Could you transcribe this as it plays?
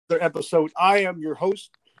episode. I am your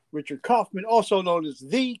host, Richard Kaufman, also known as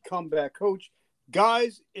the Comeback Coach.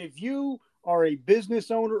 Guys, if you are a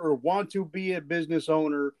business owner or want to be a business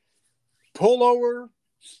owner, pull over,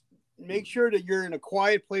 make sure that you're in a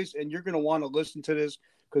quiet place and you're going to want to listen to this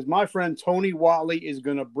because my friend Tony Whatley is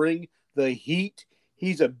going to bring the heat.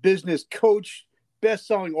 He's a business coach,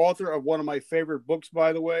 best-selling author of one of my favorite books,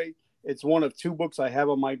 by the way. It's one of two books I have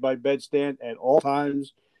on my bedstand at all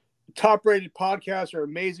times. Top-rated podcaster,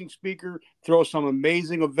 amazing speaker, throws some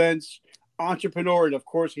amazing events, entrepreneur, and of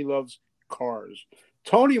course, he loves cars.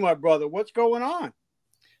 Tony, my brother, what's going on?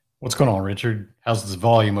 What's going on, Richard? How's this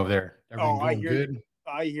volume over there? Everything going I good?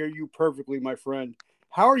 I hear you perfectly, my friend.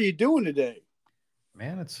 How are you doing today?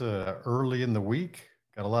 Man, it's early in the week.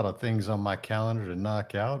 Got a lot of things on my calendar to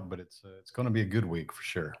knock out, but it's going to be a good week for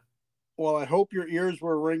sure. Well, I hope your ears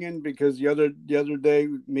were ringing because the other day,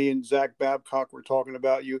 me and Zach Babcock were talking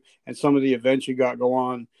about you and some of the events you got go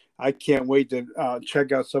on. I can't wait to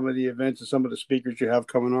check out some of the events and some of the speakers you have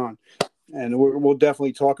coming on, and we'll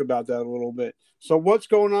definitely talk about that a little bit. So, what's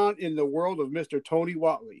going on in the world of Mr. Tony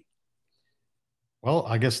Whatley? Well,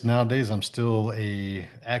 I guess nowadays I'm still a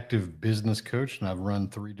active business coach, and I've run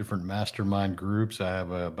three different mastermind groups. I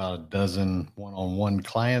have about a dozen one-on-one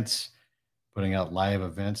clients, putting out live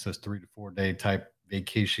events, those 3 to 4 day type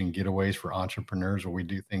vacation getaways for entrepreneurs, where we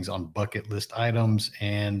do things on bucket list items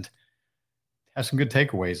and have some good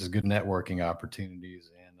takeaways, as good networking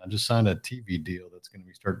opportunities. And I just signed a TV deal that's going to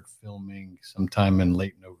be started filming sometime in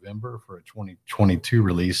late November for a 2022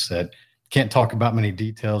 release. That can't talk about many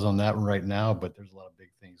details on that one right now, but there's a lot of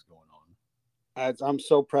big things going on. I'm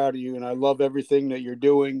so proud of you, and I love everything that you're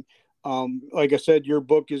doing. Like I said, your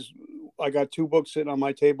book is. I got two books sitting on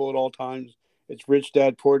my table at all times. It's Rich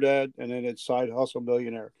Dad Poor Dad, and then it's Side Hustle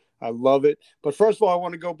Millionaire. I love it. But first of all, I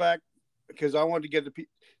want to go back because I want to get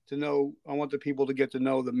to know. I want the people to get to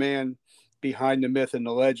know the man behind the myth and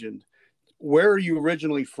the legend. Where are you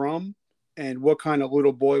originally from, and what kind of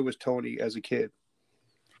little boy was Tony as a kid?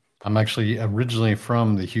 I'm actually originally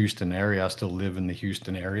from the Houston area. I still live in the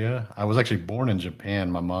Houston area. I was actually born in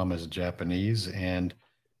Japan. My mom is Japanese, and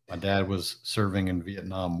my dad was serving in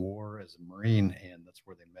Vietnam War as a Marine, and that's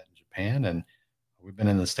where they met in Japan. And we've been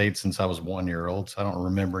in the States since I was 1 year old, so I don't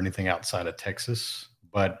remember anything outside of Texas.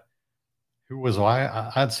 But who was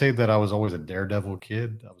I? I'd say that I was always a daredevil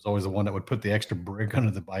kid. I was always the one that would put the extra brick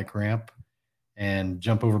under the bike ramp and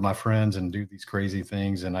jump over my friends and do these crazy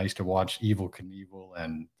things. And I used to watch Evil Knievel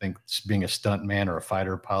and think being a stunt man or a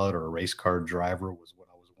fighter pilot or a race car driver was what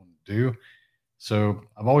I was wanting to do. So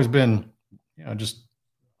I've always been, just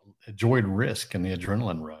enjoyed risk and the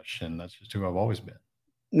adrenaline rush. And that's just who I've always been.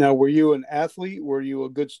 Now, were you an athlete? Were you a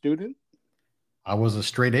good student? I was a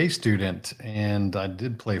straight A student and I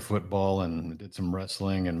did play football and did some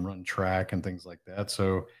wrestling and run track and things like that.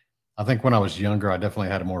 So I think when I was younger, I definitely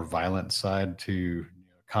had a more violent side to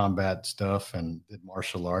combat stuff and did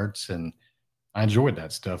martial arts. And I enjoyed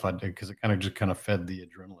that stuff. I did because it kind of fed the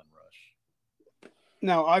adrenaline rush.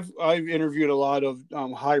 Now, I've interviewed a lot of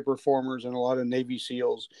high performers and a lot of Navy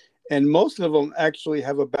SEALs, and most of them actually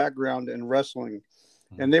have a background in wrestling.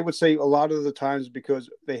 And Mhm. they would say a lot of the times because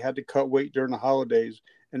they had to cut weight during the holidays,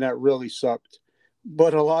 and that really sucked.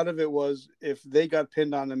 But a lot of it was if they got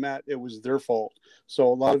pinned on the mat, it was their fault. So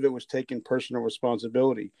a lot of it was taking personal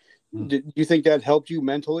responsibility. Mm. Did you think that helped you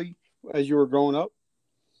mentally as you were growing up?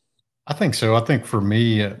 I think so. I think for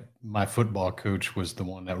me, my football coach was the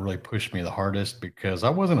one that really pushed me the hardest because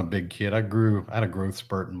I wasn't a big kid. I had a growth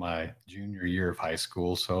spurt in my junior year of high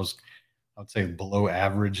school. So I would say below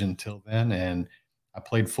average until then. And I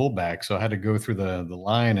played fullback. So I had to go through the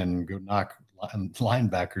line and go knock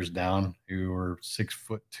linebackers down who were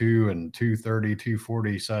 6'2" and 230,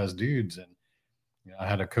 240 size dudes. And I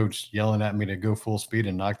had a coach yelling at me to go full speed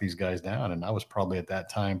and knock these guys down. And I was probably at that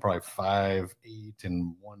time, probably 5'8"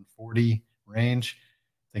 and 140 range,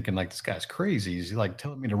 thinking like this guy's crazy. Is he like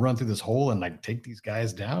telling me to run through this hole and like take these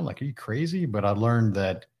guys down? Like, are you crazy? But I learned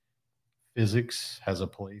that physics has a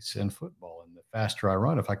place in football. And the faster I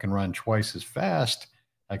run, if I can run twice as fast,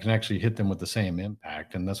 I can actually hit them with the same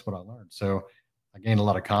impact. And that's what I learned. So I gained a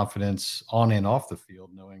lot of confidence on and off the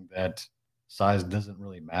field, knowing that size doesn't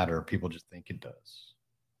really matter. People just think it does.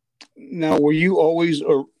 Now, were you always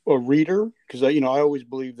a reader? Because I always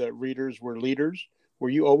believe that readers were leaders. Were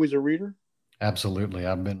you always a reader? Absolutely.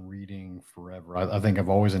 I've been reading forever. I think I've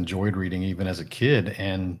always enjoyed reading, even as a kid.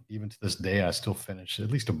 And even to this day, I still finish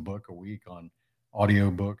at least a book a week on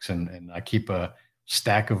audiobooks. And I keep a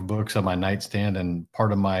stack of books on my nightstand. And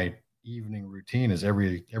part of my evening routine is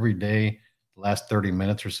every day, the last 30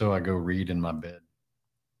 minutes or so, I go read in my bed.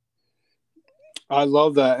 I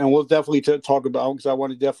love that, and we'll definitely talk about, because I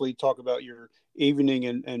want to definitely talk about your evening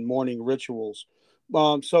and morning rituals.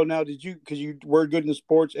 So now, did you, because you were good in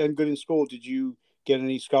sports and good in school, did you get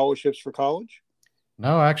any scholarships for college?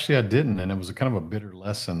 No, actually, I didn't, and it was a kind of a bitter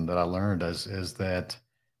lesson that I learned as is that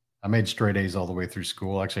I made straight A's all the way through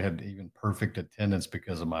school. I actually had even perfect attendance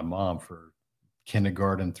because of my mom for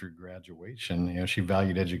kindergarten through graduation. She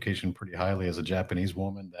valued education pretty highly as a Japanese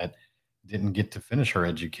woman that didn't get to finish her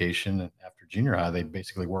education. And after junior high, they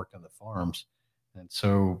basically worked on the farms. And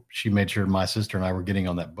so she made sure my sister and I were getting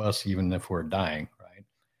on that bus, even if we're dying, right?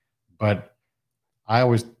 But I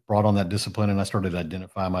always brought on that discipline and I started to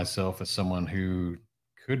identify myself as someone who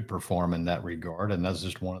could perform in that regard. And that's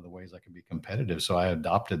just one of the ways I can be competitive. So I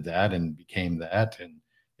adopted that and became that. And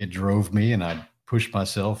it drove me and I pushed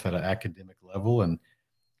myself at an academic level and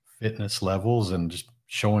fitness levels and just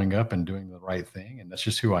showing up and doing the right thing. And that's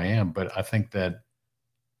just who I am. But I think that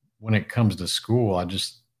when it comes to school, I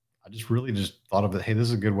just really just thought of it. Hey, this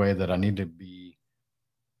is a good way that I need to be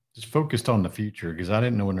just focused on the future because I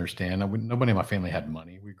didn't know understand. Nobody in my family had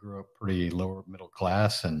money. We grew up pretty lower middle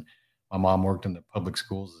class, and my mom worked in the public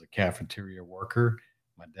schools as a cafeteria worker.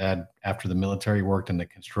 My dad, after the military, worked in the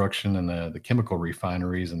construction and the chemical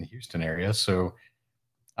refineries in the Houston area. So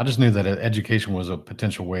I just knew that education was a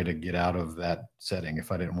potential way to get out of that setting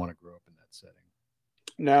if I didn't want to grow up in that setting.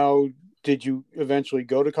 Now, did you eventually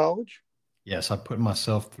go to college? Yes, I put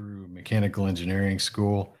myself through mechanical engineering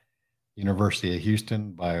school, University of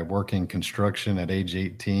Houston, by working construction at age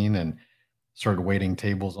 18 and started waiting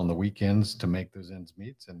tables on the weekends to make those ends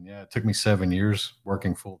meet. And yeah, it took me 7 years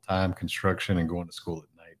working full time construction and going to school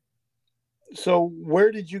at night. So,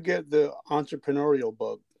 where did you get the entrepreneurial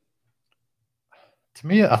bug? To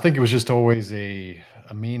me, I think it was just always a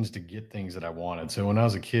means to get things that I wanted. So when I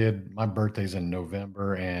was a kid, my birthday's in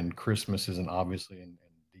November and Christmas isn't obviously in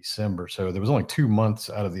December. So there was only 2 months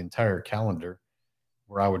out of the entire calendar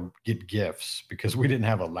where I would get gifts because we didn't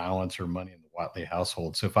have allowance or money in the Watley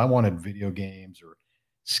household. So if I wanted video games or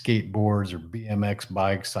skateboards or BMX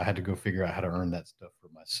bikes, I had to go figure out how to earn that stuff for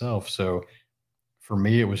myself. So for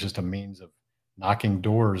me, it was just a means of knocking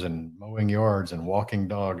doors and mowing yards and walking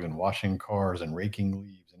dogs and washing cars and raking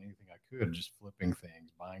leaves and anything I could, just flipping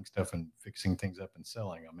things, buying stuff and fixing things up and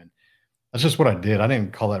selling them. And that's just what I did. I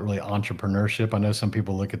didn't call that really entrepreneurship. I know some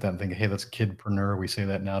people look at that and think, hey, that's kidpreneur. We say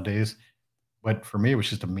that nowadays. But for me, it was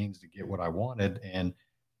just a means to get what I wanted. And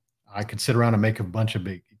I could sit around and make a bunch of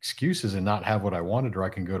big excuses and not have what I wanted, or I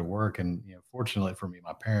can go to work. And, fortunately for me,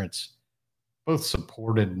 my parents both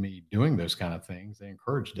supported me doing those kind of things. They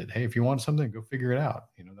encouraged it. Hey, if you want something, go figure it out.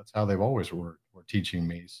 That's how they've always were teaching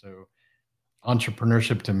me. So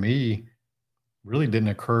entrepreneurship to me really didn't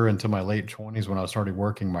occur until my late 20s when I started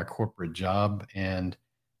working my corporate job. And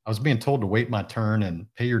I was being told to wait my turn and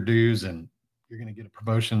pay your dues and you're going to get a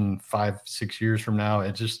promotion 5, 6 years from now.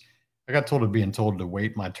 I got told being told to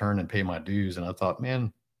wait my turn and pay my dues. And I thought,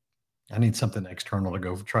 man, I need something external to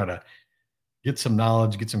go try to get some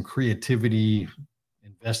knowledge, get some creativity,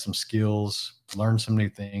 invest some skills, learn some new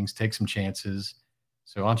things, take some chances.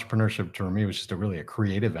 So entrepreneurship to me was just a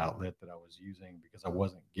creative outlet that I was using because I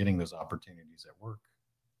wasn't getting those opportunities at work.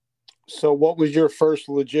 So, what was your first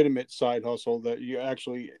legitimate side hustle that you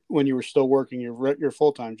actually, when you were still working your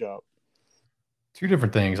full time job? Two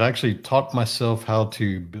different things. I actually taught myself how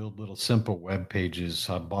to build little simple web pages.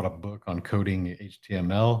 I bought a book on coding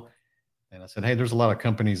HTML and I said, hey, there's a lot of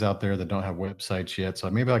companies out there that don't have websites yet. So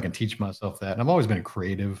maybe I can teach myself that. And I've always been a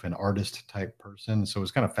creative and artist type person. So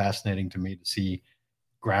it's kind of fascinating to me to see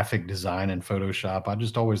graphic design and Photoshop. I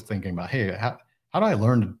just always thinking about, hey, how do I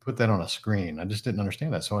learn to put that on a screen? I just didn't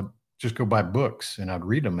understand that. So I'd just go buy books and I'd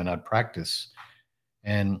read them and I'd practice.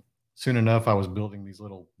 And soon enough, I was building these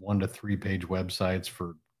little 1 to 3 page websites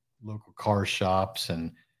for local car shops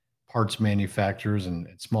and parts manufacturers and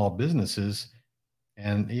small businesses.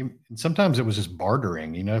 And sometimes it was just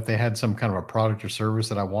bartering. If they had some kind of a product or service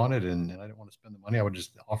that I wanted and I didn't want to spend the money, I would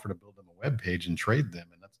just offer to build them a web page and trade them.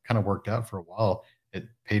 And that's kind of worked out for a while. It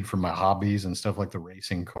paid for my hobbies and stuff like the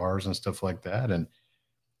racing cars and stuff like that. And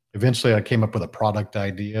eventually I came up with a product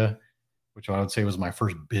idea, which I would say was my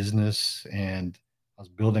first business. And I was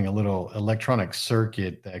building a little electronic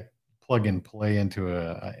circuit that plug and play into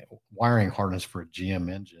a wiring harness for a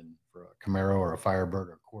GM engine for a Camaro or a Firebird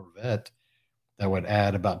or a Corvette that would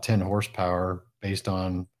add about 10 horsepower based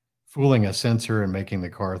on fooling a sensor and making the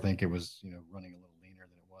car think it was, running a little leaner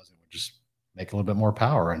than it was. It would just make a little bit more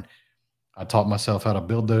power. And I taught myself how to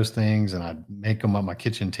build those things and I'd make them on my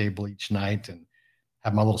kitchen table each night and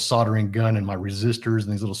have my little soldering gun and my resistors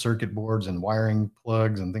and these little circuit boards and wiring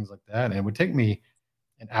plugs and things like that. And it would take me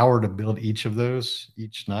an hour to build each of those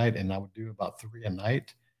each night, and I would do about 3 a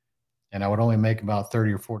night, and I would only make about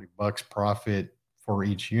 30 or 40 bucks profit for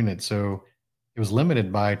each unit. So it was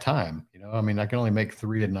limited by time. I mean, I can only make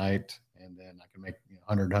 3 a night, and then I can make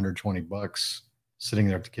 100, bucks sitting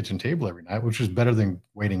there at the kitchen table every night, which was better than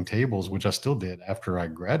waiting tables, which I still did after I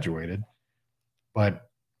graduated. But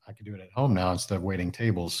I could do it at home now instead of waiting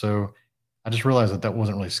tables. So I just realized that that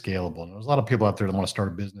wasn't really scalable. And there's a lot of people out there that want to start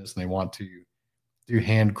a business and they want to do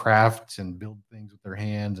handcrafts and build things with their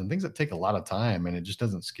hands and things that take a lot of time. And it just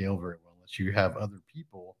doesn't scale very well unless you have other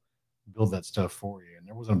people build that stuff for you. And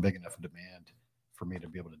there wasn't a big enough demand for me to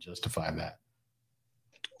be able to justify that.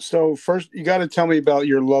 So first, you got to tell me about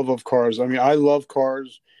your love of cars. I mean, I love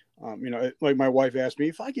cars. Like my wife asked me,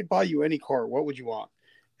 if I could buy you any car, what would you want?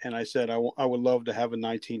 And I said, I would love to have a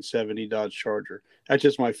 1970 Dodge Charger. That's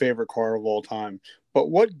just my favorite car of all time. But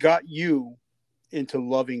what got you into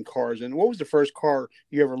loving cars? And what was the first car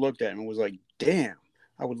you ever looked at and was like, damn,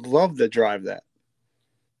 I would love to drive that?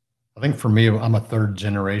 I think for me, I'm a third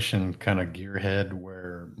generation kind of gearhead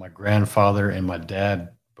where my grandfather and my dad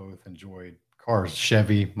both enjoyed cars,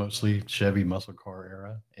 Chevy, mostly Chevy muscle car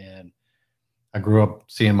era. And I grew up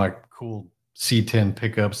seeing my cool C10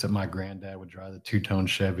 pickups that my granddad would drive, the two-tone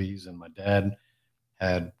Chevys, and my dad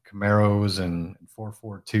had Camaros and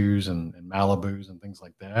 442s and Malibus and things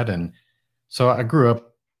like that. And so I grew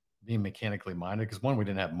up being mechanically minded because one, we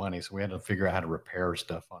didn't have money, so we had to figure out how to repair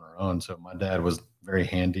stuff on our own. So my dad was very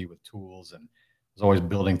handy with tools and was always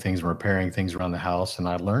building things and repairing things around the house. And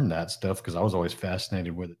I learned that stuff because I was always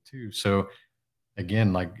fascinated with it too. So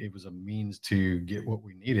again, like it was a means to get what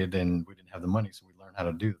we needed, and we didn't have the money, so we learned how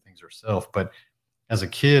to do things ourselves. But as a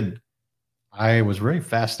kid, I was very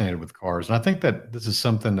fascinated with cars, and I think that this is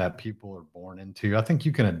something that people are born into. I think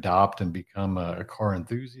you can adopt and become a car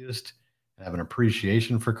enthusiast and have an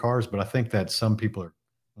appreciation for cars, but I think that some people are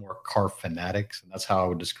more car fanatics, and that's how I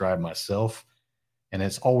would describe myself. And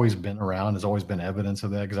it's always been around. There's always been evidence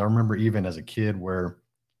of that because I remember even as a kid where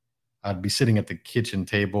I'd be sitting at the kitchen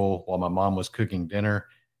table while my mom was cooking dinner,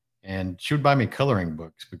 and she would buy me coloring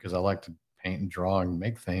books because I like to paint and draw and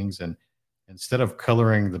make things. And instead of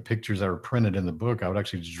coloring the pictures that were printed in the book, I would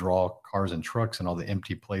actually just draw cars and trucks and all the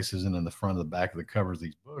empty places and in the front of the back of the covers of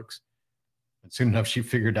these books. And soon enough, she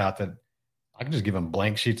figured out that I could just give him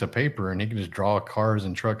blank sheets of paper and he can just draw cars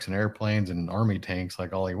and trucks and airplanes and army tanks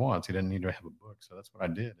like all he wants. He didn't need to have a book. So that's what I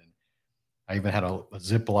did. And I even had a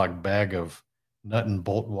Ziploc bag of nut and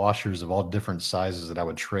bolt washers of all different sizes that I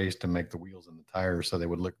would trace to make the wheels and the tires so they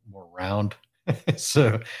would look more round.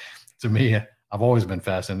 So to me, I've always been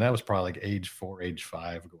fascinated. That was probably like age 4, age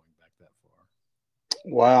 5, going back that far.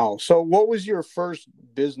 Wow. So what was your first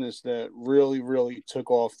business that really, really took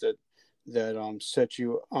off that set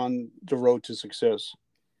you on the road to success?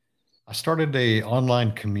 I started a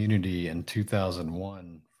online community in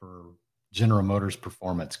 2001 for General Motors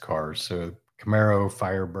performance cars. So Camaro,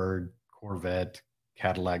 Firebird, Corvette,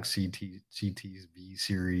 Cadillac CTs, V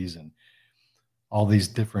series, and all these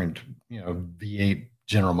different, V8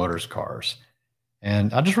 General Motors cars.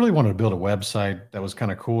 And I just really wanted to build a website that was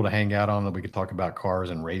kind of cool to hang out on, that we could talk about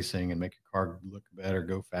cars and racing and make your car look better,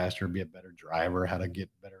 go faster, be a better driver, how to get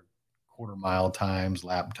better quarter mile times,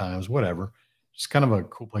 lap times, whatever. Just kind of a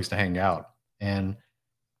cool place to hang out. And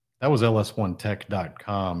that was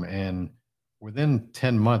ls1tech.com. And within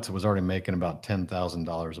 10 months, it was already making about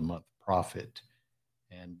 $10,000 a month profit.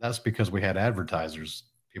 And that's because we had advertisers,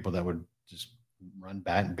 people that would just run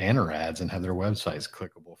banner ads and have their websites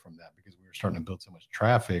clickable from that, because we were starting to build so much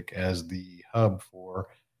traffic as the hub for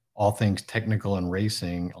all things technical and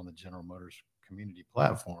racing on the General Motors community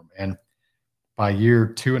platform. And by year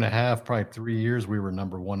 2.5, probably 3 years, we were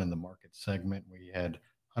number one in the market segment. We had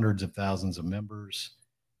hundreds of thousands of members.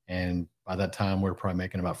 And by that time, we were probably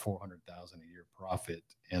making about 400,000 a year profit.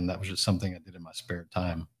 And that was just something I did in my spare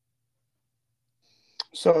time.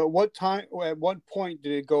 So at what point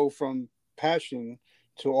did it go from passion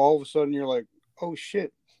to all of a sudden you're like, oh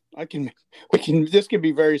shit, this can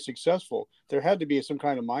be very successful? There had to be some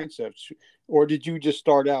kind of mindset. Or did you just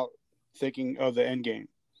start out thinking of the end game?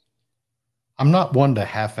 I'm not one to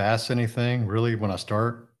half-ass anything really when I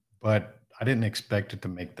start, but I didn't expect it to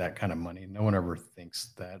make that kind of money. No one ever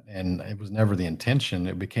thinks that. And it was never the intention.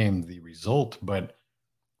 It became the result. But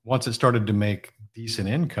once it started to make decent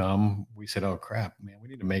income, we said, oh crap, man, we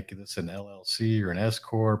need to make this an LLC or an S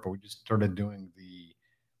Corp. Or we just started doing the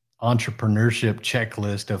entrepreneurship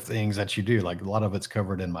checklist of things that you do. Like a lot of it's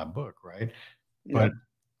covered in my book, right? Yeah. But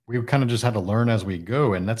we kind of just had to learn as we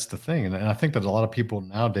go. And that's the thing. And I think that a lot of people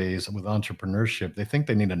nowadays with entrepreneurship, they think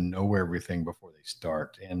they need to know everything before they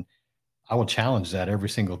start. And I will challenge that every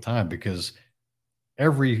single time, because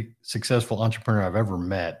every successful entrepreneur I've ever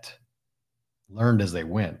met learned as they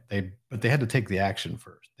went. But they had to take the action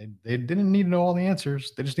first. They didn't need to know all the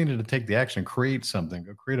answers. They just needed to take the action, create something,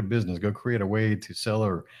 go create a business, go create a way to sell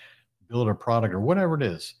or build a product or whatever it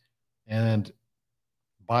is. And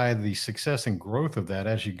by the success and growth of that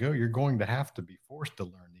as you go, you're going to have to be forced to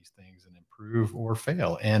learn these things and improve or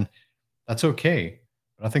fail. And that's okay.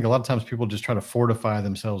 But I think a lot of times people just try to fortify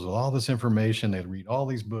themselves with all this information. They read all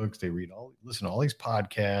these books, listen to all these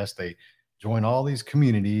podcasts, they join all these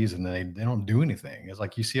communities, and they don't do anything. It's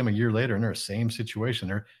like you see them a year later and they're the same situation.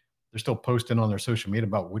 They're still posting on their social media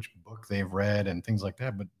about which book they've read and things like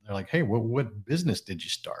that. But they're like, hey, what business did you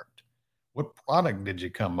start? What product did you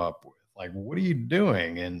come up with? Like, what are you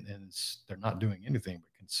doing? And they're not doing anything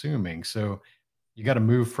but consuming. So you got to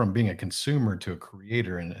move from being a consumer to a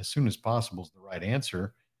creator, and as soon as possible is the right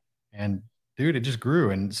answer. And dude, it just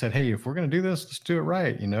grew and said, hey, if we're going to do this, let's do it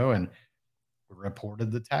right, and we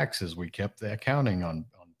reported the taxes, we kept the accounting on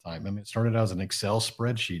time. I mean, it started out as an Excel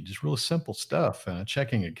spreadsheet, just really simple stuff, and a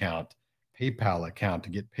checking account, PayPal account to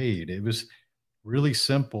get paid. It was really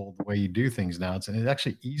simple the way you do things now. It's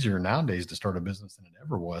actually easier nowadays to start a business than it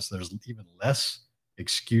ever was. There's even less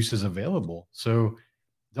excuses available. So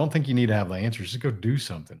don't think you need to have the answers. Just go do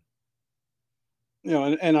something.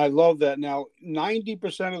 And I love that. Now,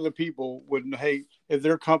 90% of the people would, hey, if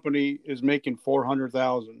their company is making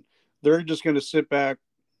 400,000, they're just going to sit back,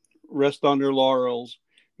 rest on their laurels,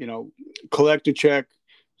 collect a check,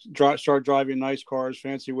 start driving nice cars,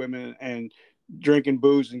 fancy women, and drinking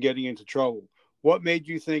booze and getting into trouble. What made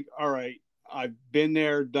you think, all right, I've been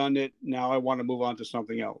there, done it, now I want to move on to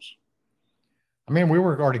something else? I mean, we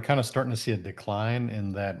were already kind of starting to see a decline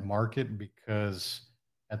in that market because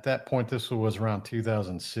at that point, this was around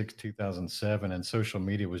 2006, 2007, and social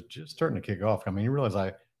media was just starting to kick off. I mean, you realize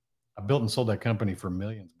I built and sold that company for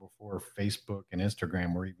millions before Facebook and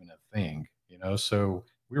Instagram were even a thing. So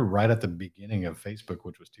we were right at the beginning of Facebook,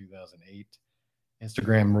 which was 2008.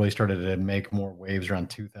 Instagram really started to make more waves around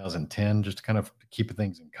 2010, just to kind of keep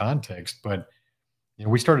things in context. But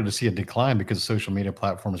we started to see a decline because social media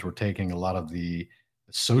platforms were taking a lot of the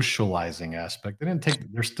socializing aspect.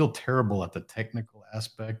 They're still terrible at the technical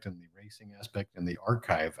aspect and the racing aspect and the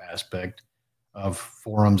archive aspect of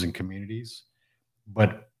forums and communities.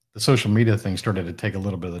 But the social media thing started to take a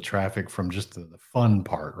little bit of the traffic from just the fun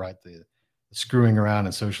part, right? The screwing around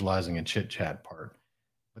and socializing and chit chat part.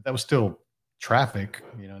 But that was still traffic,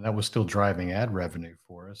 that was still driving ad revenue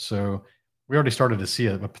for us. So we already started to see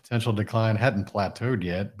a potential decline, hadn't plateaued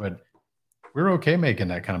yet, but we were okay making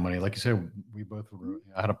that kind of money. Like you said, we both were,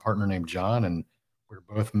 I had a partner named John, and we were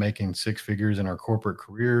both making six figures in our corporate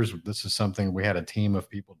careers. This is something we had a team of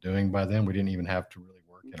people doing by then. We didn't even have to really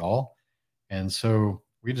work at all. And so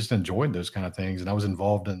we just enjoyed those kind of things. And I was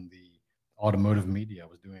involved in the automotive media. I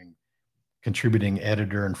was doing contributing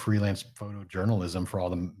editor and freelance photojournalism for all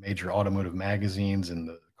the major automotive magazines and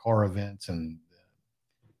the car events and the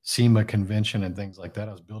SEMA convention and things like that.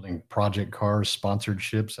 I was building project cars,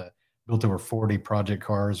 sponsorships. I built over 40 project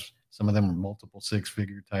cars. Some of them were multiple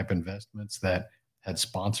six-figure type investments that had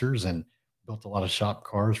sponsors, and built a lot of shop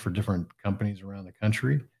cars for different companies around the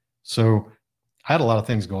country. So I had a lot of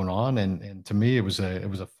things going on, and to me, it was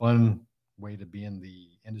a fun way to be in the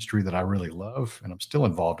industry that I really love, and I'm still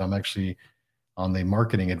involved. I'm actually on the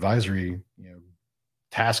marketing advisory,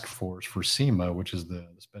 task force for SEMA, which is the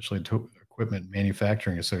Special Equipment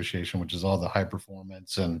Manufacturing Association, which is all the high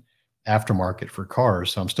performance and aftermarket for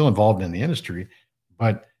cars. So I'm still involved in the industry,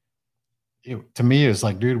 but to me, it's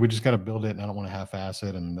like, dude, we just got to build it, and I don't want to half-ass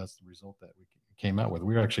it. And that's the result that we came out with.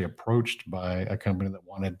 We were actually approached by a company that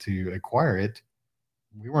wanted to acquire it.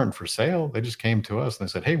 We weren't for sale. They just came to us and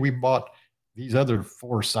they said, hey, we bought these other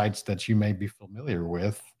 4 sites that you may be familiar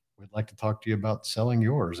with. We'd like to talk to you about selling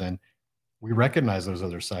yours. And we recognize those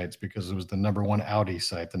other sites because it was the number one Audi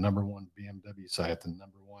site, the number one BMW site, the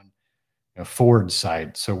number one Ford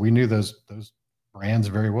site. So we knew those brands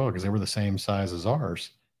very well because they were the same size as ours.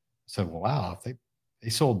 So wow, if they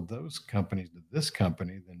sold those companies to this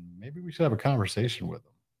company, then maybe we should have a conversation with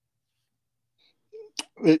them.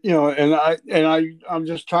 I'm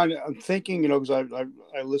just I'm thinking, because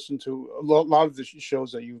I listen to a lot of the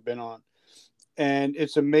shows that you've been on, and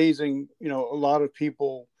it's amazing. A lot of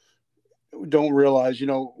people don't realize,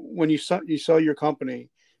 when you sell your company,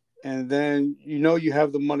 and then you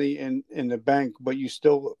have the money in the bank, but you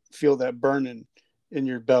still feel that burning in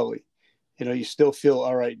your belly. You still feel,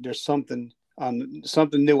 all right, there's something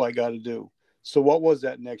new I got to do. So what was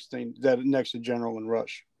that next thing, that next adrenaline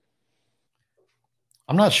rush?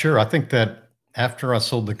 I'm not sure. I think that after I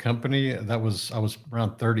sold the company, I was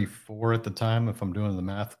around 34 at the time, if I'm doing the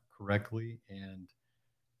math correctly. And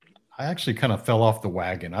I actually kind of fell off the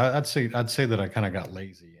wagon. I'd say that I kind of got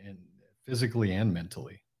lazy and physically and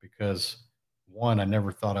mentally because one, I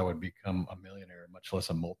never thought I would become a millionaire, much less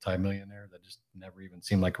a multimillionaire. That just never even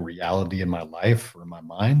seemed like a reality in my life or in my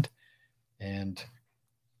mind. And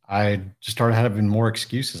I just started having more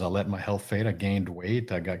excuses. I let my health fade. I gained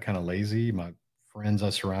weight. I got kind of lazy. My friends I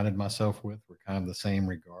surrounded myself with were kind of the same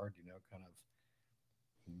regard, kind of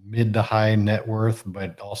mid to high net worth,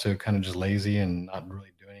 but also kind of just lazy and not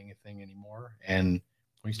really doing anything anymore. And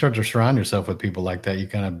when you start to surround yourself with people like that, you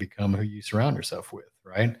kind of become who you surround yourself with,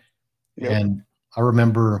 right? Yep. And I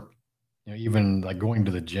remember, even like going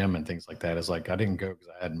to the gym and things like that is like I didn't go because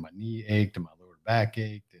I had my knee ached and my lower back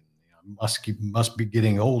ached, and I must be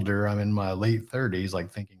getting older. I'm in my late 30s,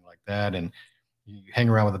 like thinking like that, and you hang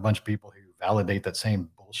around with a bunch of people who validate that same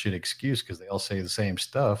bullshit excuse because they all say the same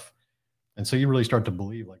stuff. And so you really start to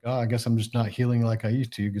believe, like, oh, I guess I'm just not healing like I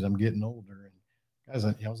used to because I'm getting older. And guys,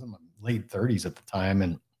 I was in my late 30s at the time.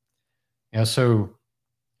 And, so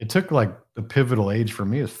it took like the pivotal age for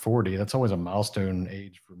me is 40. That's always a milestone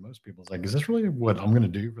age for most people. It's like, is this really what I'm going to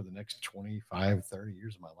do for the next 25, 30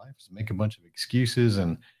 years of my life? Is make a bunch of excuses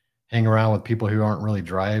and hang around with people who aren't really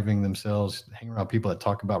driving themselves, hang around people that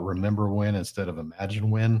talk about remember when instead of imagine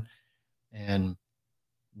when. And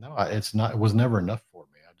no, it's not. It was never enough for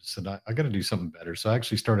me. I just said I got to do something better. So I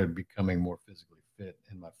actually started becoming more physically fit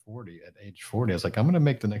in my 40. At age 40, I was like, I'm going to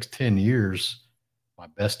make the next 10 years my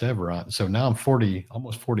best ever. So now I'm 40,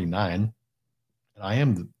 almost 49, and I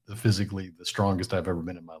am physically the strongest I've ever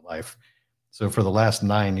been in my life. So for the last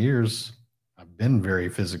 9 years, I've been very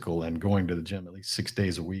physical and going to the gym at least 6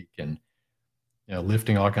 days a week, and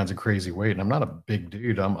lifting all kinds of crazy weight. And I'm not a big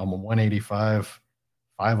dude. I'm a 185,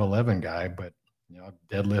 5'11" guy, but I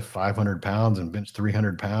deadlift 500 pounds and bench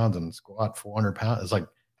 300 pounds and squat 400 pounds. It's like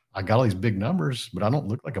I got all these big numbers, but I don't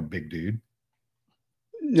look like a big dude.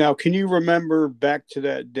 Now, can you remember back to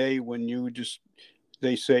that day when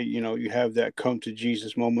they say, you have that come to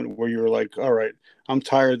Jesus moment where you're like, all right, I'm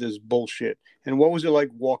tired of this bullshit. And what was it like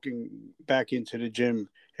walking back into the gym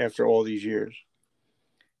after all these years?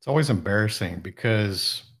 It's always embarrassing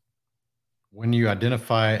because when you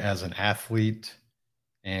identify as an athlete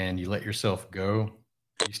and you let yourself go,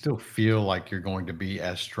 you still feel like you're going to be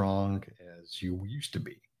as strong as you used to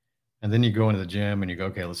be. And then you go into the gym and you go,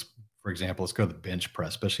 okay, for example, let's go to the bench press,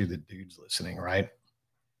 especially the dudes listening, right?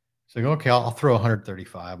 So you go, okay, I'll throw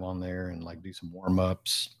 135 on there and like do some warm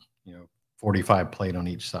ups, 45 plate on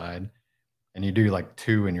each side. And you do like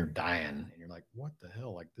two and you're dying. And you're like, what the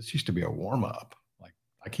hell? Like, this used to be a warm up. Like,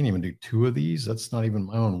 I can't even do two of these. That's not even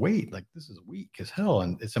my own weight. Like, this is weak as hell.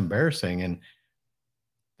 And it's embarrassing. And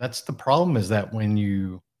that's the problem is that when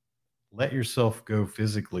you let yourself go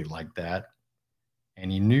physically like that,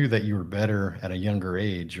 and you knew that you were better at a younger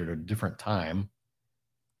age or at a different time,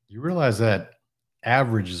 you realize that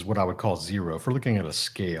average is what I would call zero. If we're looking at a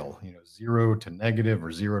scale, zero to negative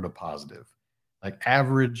or zero to positive, like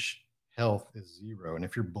average health is zero. And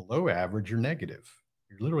if you're below average, you're negative.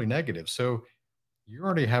 You're literally negative. So you're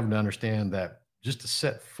already having to understand that just to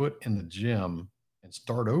set foot in the gym and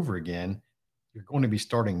start over again, you're going to be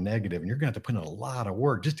starting negative and you're going to have to put in a lot of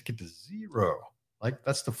work just to get to zero. Like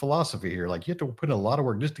that's the philosophy here. Like you have to put in a lot of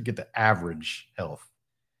work just to get to average health.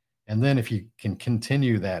 And then if you can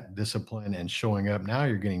continue that discipline and showing up, now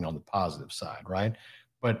you're getting on the positive side, right?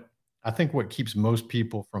 But I think what keeps most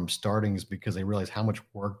people from starting is because they realize how much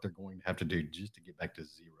work they're going to have to do just to get back to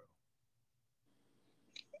zero.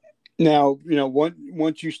 Now,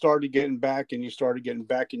 once you started getting back and you started getting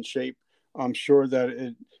back in shape, I'm sure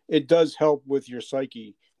that it does help with your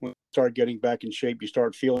psyche. When you start getting back in shape, you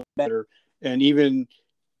start feeling better. And even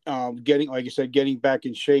getting, like you said, getting back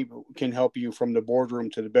in shape can help you from the boardroom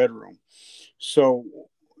to the bedroom. So,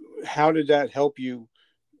 how did that help you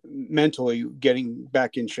mentally getting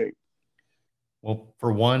back in shape? Well,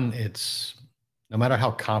 for one, it's no matter how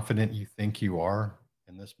confident you think you are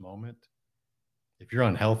in this moment, if you're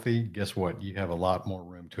unhealthy, guess what? You have a lot more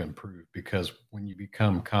room to improve because when you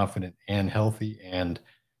become confident and healthy and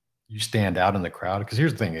you stand out in the crowd, because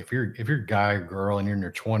here's the thing, if you're a guy or girl and you're in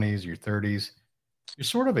your 20s, your 30s, you're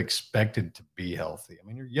sort of expected to be healthy. I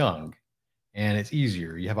mean, you're young and it's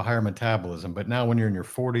easier. You have a higher metabolism. But now when you're in your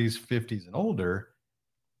 40s, 50s, and older,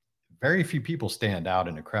 very few people stand out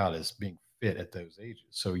in a crowd as being fit at those ages.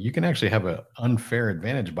 So you can actually have an unfair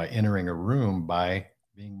advantage by entering a room by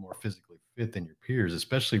being more physically fit than your peers,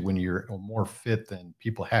 especially when you're more fit than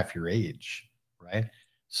people half your age, right?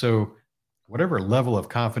 So whatever level of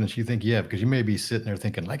confidence you think you have, because you may be sitting there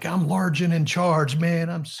thinking like, I'm large and in charge, man,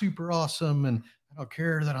 I'm super awesome. And I don't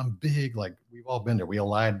care that I'm big. Like we've all been there. We all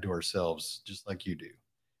lied to ourselves just like you do.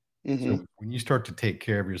 Hmm. So when you start to take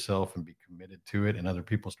care of yourself and be committed to it, and other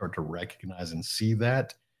people start to recognize and see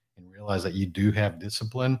that and realize that you do have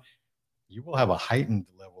discipline, you will have a heightened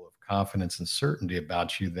level of confidence and certainty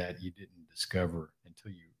about you that you didn't discover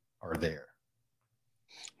until you are there.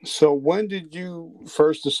 So when did you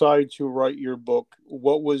first decide to write your book?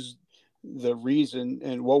 What was the reason,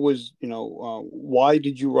 and what was, why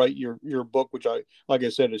did you write your book? Which, I like I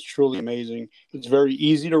said, is truly amazing. It's very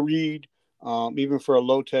easy to read, even for a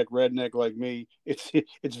low tech redneck like me.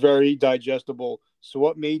 It's very digestible. So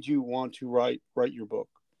what made you want to write your book?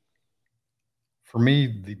 For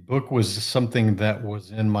me, the book was something that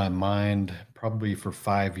was in my mind probably for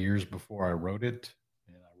 5 years before I wrote it.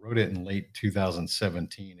 And I wrote it in late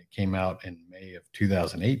 2017. It came out in May of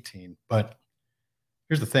 2018. But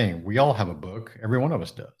here's the thing, we all have a book, every one of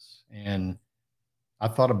us does. And I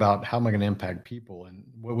thought about how am I going to impact people? And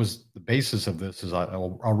what was the basis of this is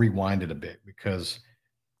I'll rewind it a bit because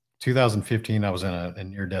 2015, I was in a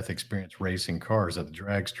near death experience racing cars at the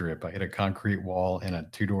drag strip. I hit a concrete wall in a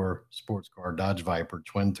two-door sports car, Dodge Viper,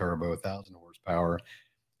 twin turbo, 1,000 horsepower.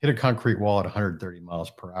 Hit a concrete wall at 130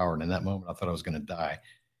 miles per hour. And in that moment, I thought I was going to die.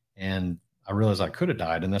 And I realized I could have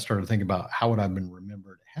died. And I started thinking about how would I have been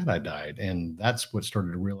remembered had I died. And that's what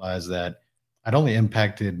started to realize that I'd only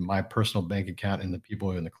impacted my personal bank account and the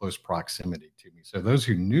people in the close proximity to me. So those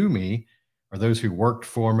who knew me or those who worked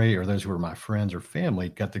for me or those who were my friends or family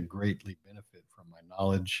got to greatly benefit from my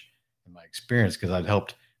knowledge and my experience because I'd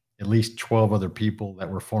helped at least 12 other people that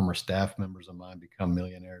were former staff members of mine become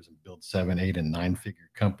millionaires and build seven, eight, and nine-figure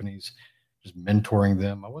companies, just mentoring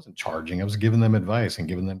them. I wasn't charging, I was giving them advice and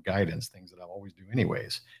giving them guidance, things that I always do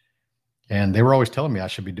anyways. And they were always telling me I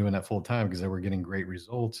should be doing that full time because they were getting great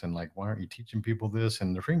results. And like, why aren't you teaching people this?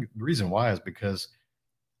 And the reason why is because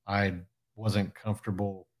I wasn't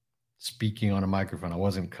comfortable speaking on a microphone. I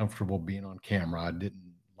wasn't comfortable being on camera. I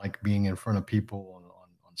didn't like being in front of people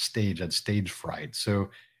on stage. I had stage fright. So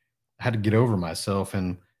I had to get over myself.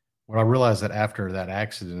 And what I realized that after that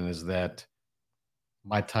accident is that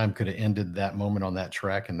my time could have ended that moment on that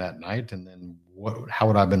track and that night. And then how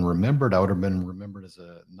would I have been remembered? I would have been remembered as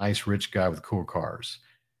a nice, rich guy with cool cars.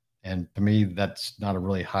 And to me, that's not a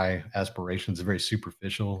really high aspiration. It's very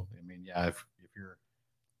superficial. I mean, yeah, if you're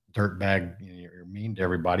a dirtbag, you're mean to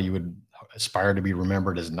everybody, you would aspire to be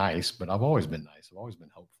remembered as nice, but I've always been nice. I've always been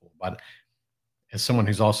helpful. But as someone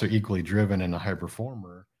who's also equally driven and a high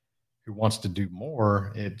performer who wants to do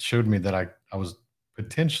more, it showed me that I was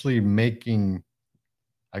potentially making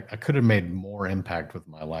I could have made more impact with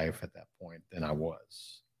my life at that point than I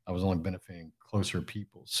was. I was only benefiting closer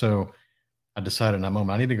people. So I decided in that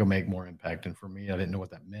moment, I need to go make more impact. And for me, I didn't know what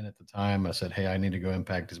that meant at the time. I said, hey, I need to go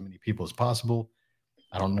impact as many people as possible.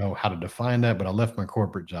 I don't know how to define that, but I left my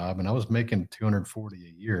corporate job and I was making 240 a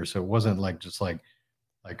year. So it wasn't like just like,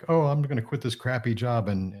 oh, I'm going to quit this crappy job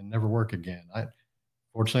and never work again.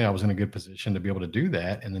 Fortunately, I was in a good position to be able to do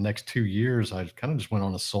that. In the next 2 years, I kind of just went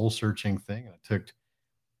on a soul searching thing. And I took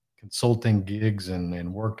consulting gigs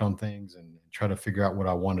and worked on things and try to figure out what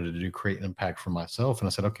I wanted to do, create an impact for myself. And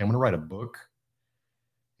I said, okay, I'm going to write a book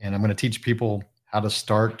and I'm going to teach people how to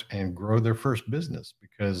start and grow their first business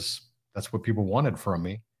because that's what people wanted from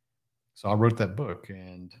me. So I wrote that book.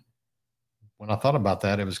 And when I thought about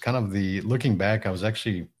that, it was kind of looking back, I was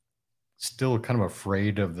actually still kind of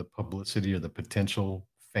afraid of the publicity or the potential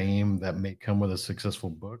fame that may come with a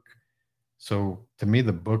successful book. So to me,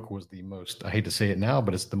 the book was the most, I hate to say it now,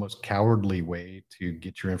 but it's the most cowardly way to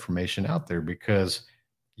get your information out there because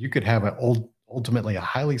you could have ultimately a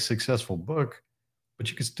highly successful book, but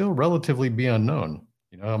you could still relatively be unknown.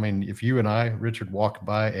 I mean, if you and I, Richard, walked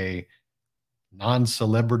by a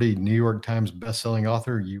non-celebrity New York Times bestselling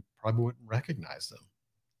author, you probably wouldn't recognize them.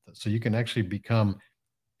 So you can actually become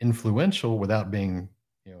influential without being,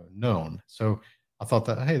 known. So I thought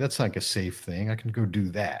that, hey, that's like a safe thing. I can go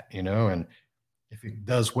do that, and if it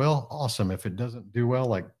does well, awesome. If it doesn't do well,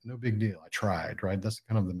 like no big deal. I tried, right? That's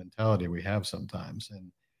kind of the mentality we have sometimes.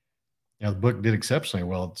 And the book did exceptionally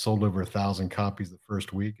well. It sold over 1,000 copies the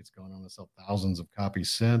first week. It's gone on to sell thousands of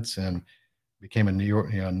copies since, and became a New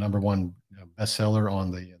York, number one bestseller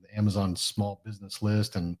on the Amazon small business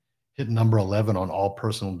list, and hit number 11 on all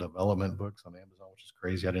personal development books on Amazon, which is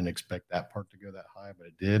crazy. I didn't expect that part to go that high, but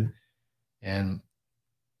it did. And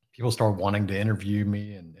people started wanting to interview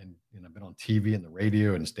me and I've been on TV and the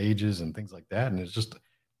radio and stages and things like that. And it's just,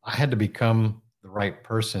 I had to become the right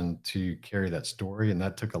person to carry that story. And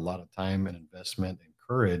that took a lot of time and investment and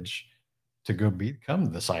courage to go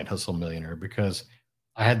become the side hustle millionaire because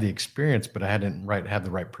I had the experience, but I hadn't have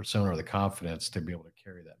the right persona or the confidence to be able to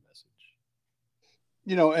carry that message.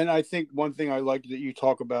 And I think one thing I like that you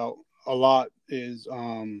talk about a lot is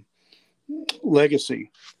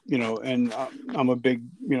legacy, and I'm a big,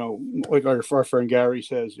 like our friend Gary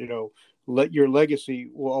says, let your legacy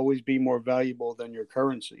will always be more valuable than your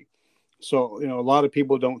currency. So, a lot of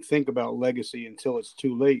people don't think about legacy until it's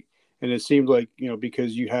too late. And it seems like,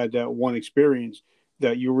 because you had that one experience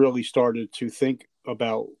that you really started to think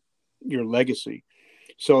about your legacy.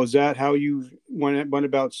 So is that how you went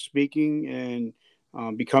about speaking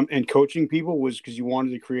and become and coaching people, was because you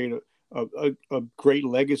wanted to create a great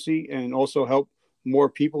legacy and also help more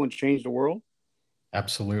people and change the world?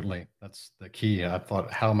 Absolutely. That's the key. I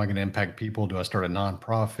thought, how am I going to impact people? Do I start a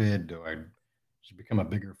nonprofit? Do I just become a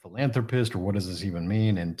bigger philanthropist, or what does this even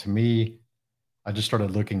mean? And to me, I just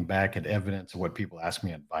started looking back at evidence of what people ask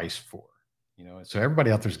me advice for. And so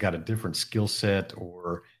everybody out there's got a different skill set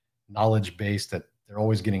or knowledge base that they're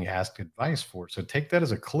always getting asked advice for. So take that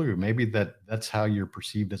as a clue. Maybe that's how you're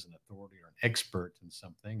perceived as an authority or an expert in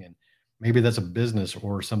something. And maybe that's a business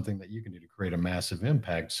or something that you can do to create a massive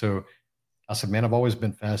impact. So I said, man, I've always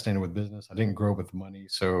been fascinated with business. I didn't grow up with money.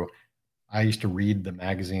 So I used to read the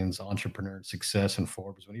magazines, Entrepreneur and Success and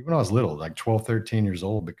Forbes, when even I was little, like 12, 13 years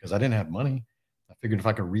old, because I didn't have money. I figured if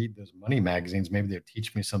I could read those money magazines, maybe they'd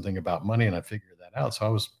teach me something about money. And I figured that out. So I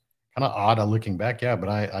was kind of odd looking back. Yeah, but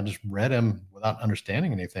I just read them without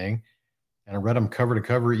understanding anything. And I read them cover to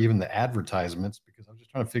cover, even the advertisements, because I was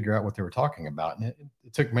just trying to figure out what they were talking about. And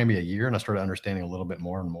it took maybe a year and I started understanding a little bit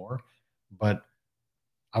more and more. But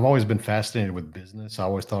I've always been fascinated with business. I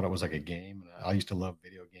always thought it was like a game. And I used to love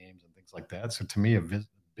video games and things like that. So to me,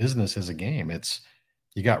 business is a game.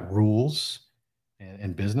 You got rules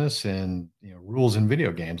and business, and rules in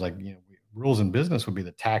video games. Like rules in business would be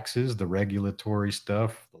the taxes, the regulatory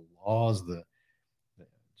stuff, the laws,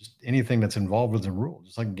 just anything that's involved with the rule,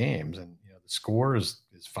 just like games. And the score is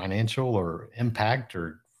financial or impact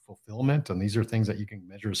or fulfillment, and these are things that you can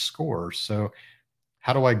measure as scores. So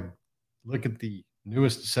how do I look at the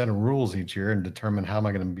newest set of rules each year and determine how am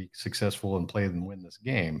I going to be successful and play and win this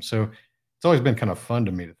game? So it's always been kind of fun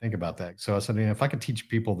to me to think about that. So I said, if I could teach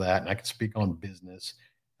people that and I could speak on business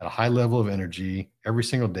at a high level of energy every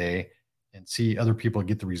single day and see other people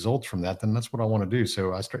get the results from that, then that's what I want to do.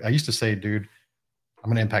 So I used to say, dude, I'm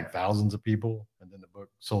going to impact thousands of people. And then the book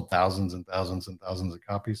sold thousands and thousands and thousands of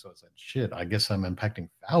copies. So I said, shit, I guess I'm impacting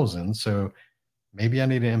thousands. So maybe I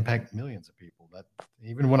need to impact millions of people. That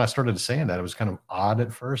even when I started saying that, it was kind of odd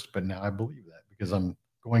at first, but now I believe that because I'm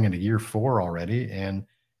going into year 4 already, and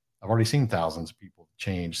I've already seen thousands of people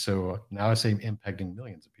change. So now I say impacting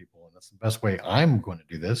millions of people, and that's the best way I'm going to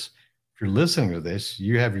do this. If you're listening to this,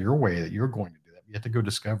 you have your way that you're going to do that. You have to go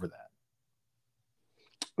discover that.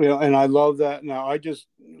 And I love that. Now I just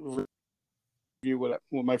review with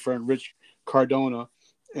my friend Rich Cardona,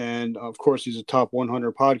 and of course he's a top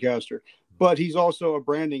 100 podcaster, but he's also a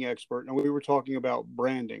branding expert. And we were talking about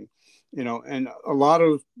branding, and a lot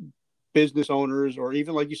of business owners, or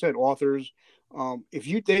even like you said, authors,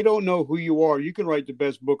 if they don't know who you are, you can write the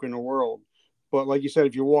best book in the world. But like you said,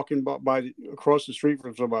 if you're walking by across the street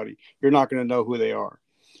from somebody, you're not going to know who they are.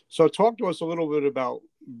 So talk to us a little bit about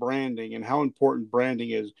branding and how important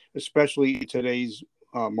branding is, especially in today's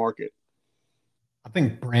market. I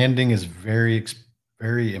think branding is very,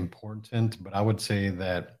 very important, but I would say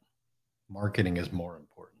that marketing is more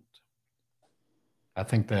important. I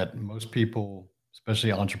think that most people,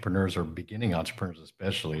 especially entrepreneurs or beginning entrepreneurs,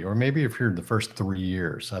 especially, or maybe if you're in the first 3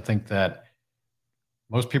 years, I think that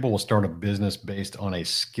most people will start a business based on a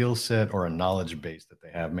skill set or a knowledge base that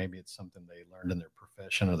they have. Maybe it's something they learned in their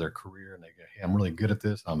profession or their career, and they go, hey, I'm really good at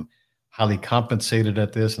this. I'm highly compensated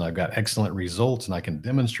at this, and I've got excellent results, and I can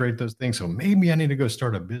demonstrate those things. So maybe I need to go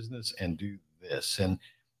start a business and do this. And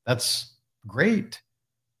that's great.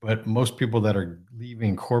 But most people that are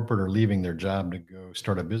leaving corporate or leaving their job to go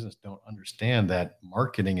start a business don't understand that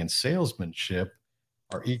marketing and salesmanship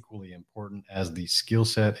are equally important as the skill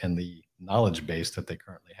set and the knowledge base that they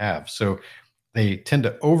currently have. So they tend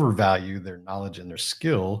to overvalue their knowledge and their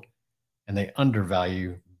skill, and they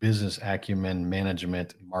undervalue business acumen,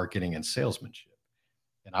 management, marketing, and salesmanship.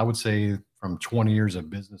 And I would say from 20 years of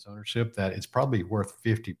business ownership that it's probably worth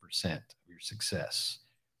 50% of your success.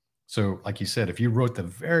 So, like you said, if you wrote the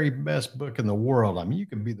very best book in the world, I mean, you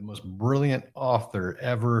could be the most brilliant author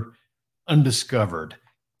ever undiscovered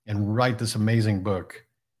and write this amazing book.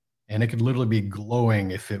 And it could literally be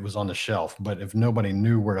glowing if it was on the shelf. But if nobody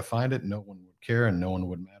knew where to find it, no one would care and no one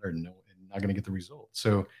would matter and not going to get the results.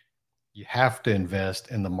 So you have to invest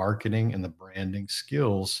in the marketing and the branding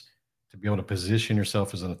skills to be able to position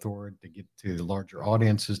yourself as an authority, to get to the larger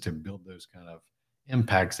audiences, to build those kind of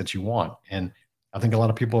impacts that you want. And I think a lot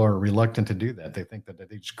of people are reluctant to do that. They think that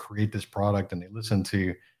they just create this product and they listen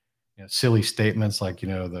to silly statements like,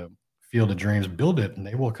 the field of dreams, build it and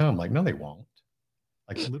they will come. Like, no, they won't.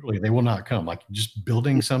 Like literally, they will not come. Like just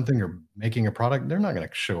building something or making a product, they're not going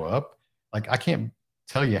to show up. Like I can't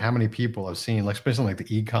tell you how many people I've seen, like especially like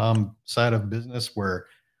the e-com side of business, where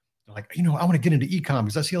they're like, I want to get into e-com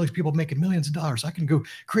because I see all these people making millions of dollars. I can go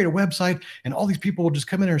create a website, and all these people will just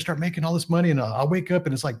come in there and start making all this money. And I'll wake up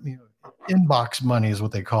and it's like, inbox money is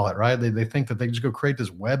what they call it, right? They think that they just go create this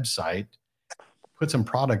website, put some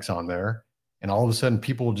products on there, and all of a sudden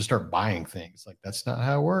people will just start buying things. Like that's not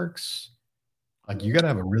how it works. Like you got to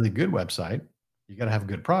have a really good website, you got to have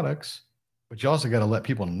good products, but you also got to let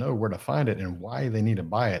people know where to find it and why they need to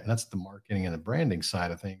buy it. And that's the marketing and the branding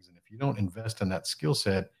side of things. And if you don't invest in that skill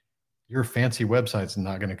set, your fancy website's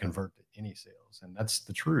not going to convert to any sales. And that's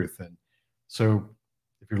the truth. And so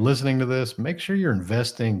if you're listening to this, make sure you're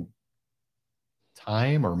investing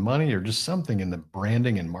time or money or just something in the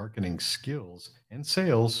branding and marketing skills and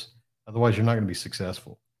sales. Otherwise, you're not going to be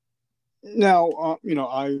successful. Now,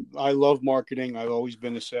 I love marketing. I've always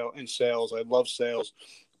been in sales. I love sales,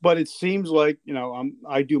 but it seems like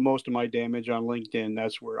I do most of my damage on LinkedIn.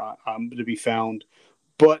 That's where I'm to be found.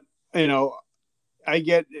 But I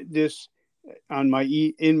get this on my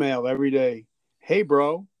email every day. Hey,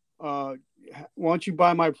 bro, why don't you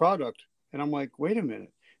buy my product? And I'm like, wait a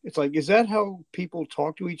minute. It's like, is that how people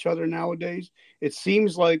talk to each other nowadays? It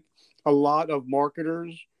seems like a lot of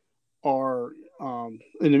marketers are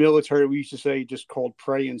in the military. We used to say just called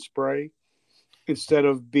pray and spray instead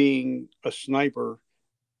of being a sniper.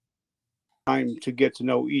 Time to get to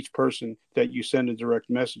know each person that you send a direct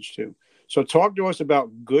message to. So talk to us about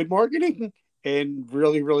good marketing and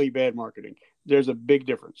really, really bad marketing. There's a big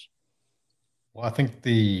difference. Well, I think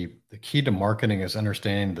the key to marketing is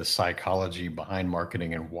understanding the psychology behind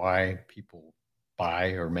marketing and why people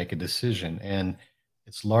buy or make a decision. And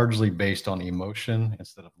it's largely based on emotion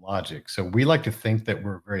instead of logic. So we like to think that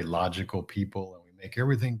we're very logical people and we make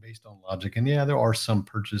everything based on logic. And yeah, there are some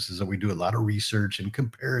purchases that we do a lot of research and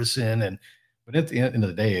comparison. But at the end of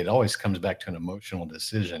the day, it always comes back to an emotional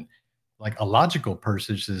decision. Like a logical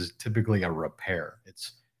purchase is typically a repair.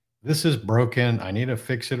 This is broken. I need to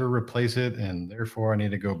fix it or replace it, and therefore I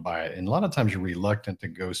need to go buy it. And a lot of times you're reluctant to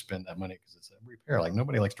go spend that money because it's a repair. Like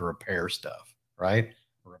nobody likes to repair stuff, right?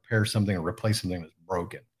 Or repair something or replace something that's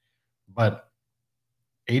broken. But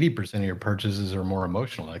 80% of your purchases are more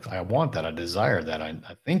emotional. Like I want that, I desire that,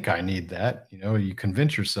 I think I need that. You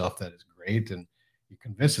convince yourself that it's great, and you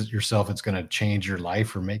convince yourself it's going to change your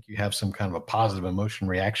life or make you have some kind of a positive emotion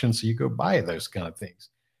reaction. So you go buy those kind of things.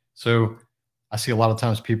 So I see a lot of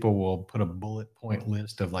times people will put a bullet point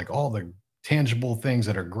list of like all the tangible things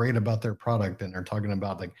that are great about their product. And they're talking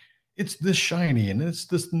about like, it's this shiny and it's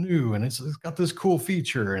this new and it's got this cool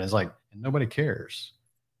feature. And it's like, and nobody cares.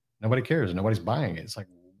 Nobody cares. And nobody's buying it. It's like,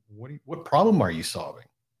 what problem are you solving?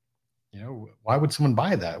 Why would someone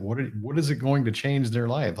buy that? What is it going to change their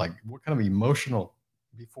life? Like what kind of emotional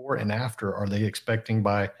before and after are they expecting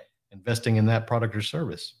by investing in that product or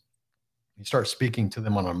service? You start speaking to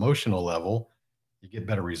them on an emotional level, you get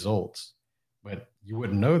better results. But you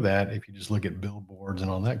wouldn't know that if you just look at billboards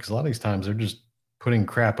and all that, because a lot of these times they're just putting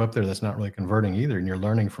crap up there that's not really converting either, and you're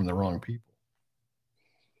learning from the wrong people.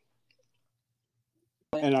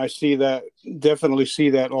 And I definitely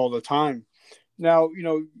see that all the time. Now,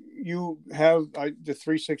 you have the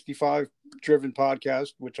 365 Driven podcast,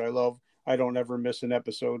 which I love. I don't ever miss an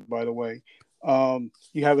episode, by the way.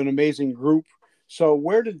 You have an amazing group. So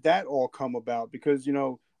where did that all come about? Because,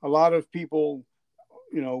 a lot of people,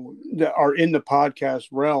 that are in the podcast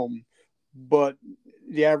realm, but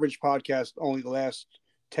the average podcast only lasts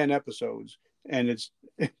 10 episodes and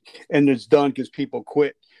it's done because people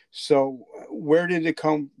quit. So where did it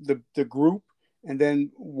come, the group? And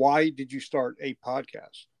then why did you start a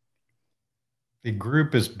podcast? The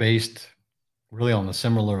group is based really on the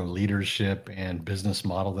similar leadership and business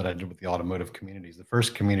model that I did with the automotive communities. The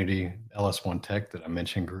first community, LS1 Tech, that I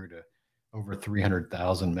mentioned, grew to over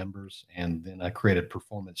 300,000 members. And then I created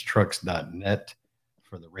performancetrucks.net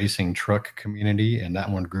for the racing truck community. And that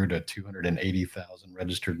one grew to 280,000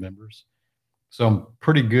 registered members. So I'm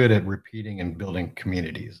pretty good at repeating and building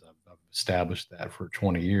communities. I've established that for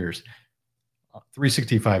 20 years.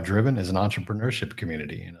 365 Driven is an entrepreneurship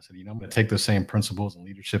community. And I said, I'm going to take those same principles and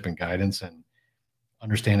leadership and guidance and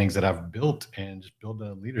understandings that I've built and just build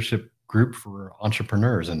a leadership group for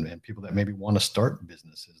entrepreneurs and people that maybe want to start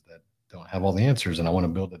businesses that don't have all the answers. And I want to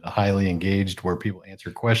build it a highly engaged where people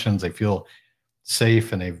answer questions, they feel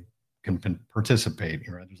safe, and they can participate.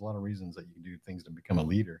 Right? There's a lot of reasons that you can do things to become a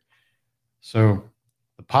leader. So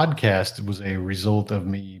the podcast was a result of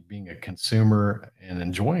me being a consumer and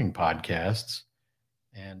enjoying podcasts.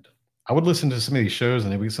 And I would listen to some of these shows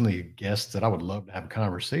and there would be some of the guests that I would love to have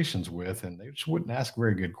conversations with, and they just wouldn't ask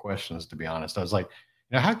very good questions, to be honest. I was like,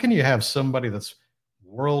 how can you have somebody that's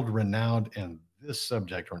world renowned in this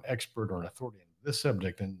subject or an expert or an authority in this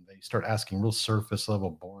subject, and they start asking real surface level,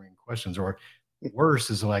 boring questions? Or worse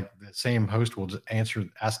is like the same host will just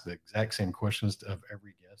ask the exact same questions of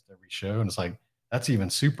every guest, every show. And it's like, that's even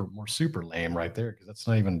super lame right there because that's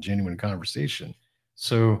not even a genuine conversation.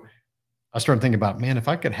 So, I started thinking about, man, if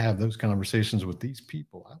I could have those conversations with these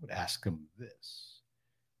people, I would ask them this.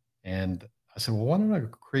 And I said, well, why don't I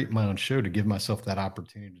create my own show to give myself that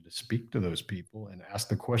opportunity to speak to those people and ask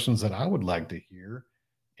the questions that I would like to hear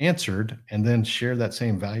answered, and then share that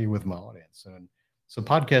same value with my audience. And so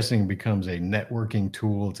podcasting becomes a networking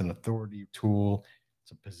tool, it's an authority tool,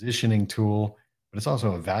 it's a positioning tool, but it's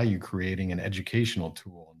also a value creating and educational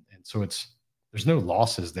tool. And so there's no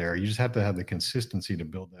losses there. You just have to have the consistency to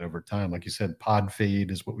build that over time. Like you said, pod fade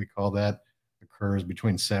is what we call that, occurs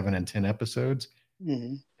between 7 and 10 episodes.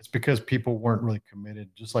 Mm-hmm. It's because people weren't really committed,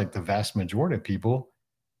 just like the vast majority of people,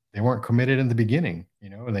 they weren't committed in the beginning,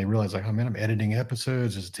 and they realized like, oh man, I'm editing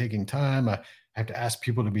episodes, it's taking time. I have to ask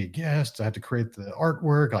people to be guests. I have to create the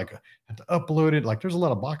artwork, like I have to upload it. Like there's a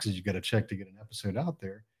lot of boxes you got to check to get an episode out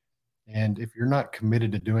there. And if you're not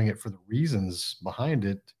committed to doing it for the reasons behind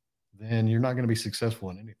it, then you're not going to be successful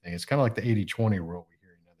in anything. It's kind of like the 80-20 rule we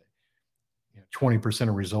hear, that 20%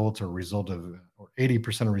 of results are a result of, or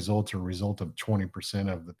 80% of results are a result of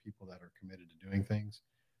 20% of the people that are committed to doing things.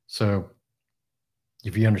 So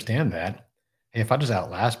if you understand that, hey, if I just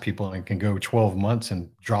outlast people and can go 12 months and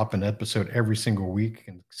drop an episode every single week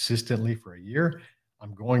consistently for a year,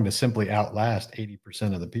 I'm going to simply outlast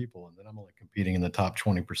 80% of the people. And then I'm only competing in the top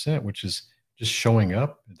 20%, which is just showing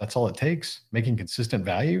up. That's all it takes. Making consistent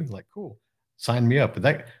value. Like, cool, sign me up. But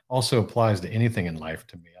that also applies to anything in life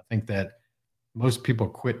to me. I think that most people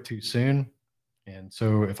quit too soon. And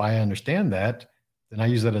so if I understand that, then I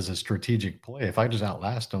use that as a strategic play. If I just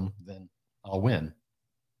outlast them, then I'll win.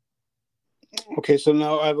 Okay, so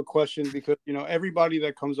now I have a question because everybody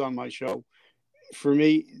that comes on my show, for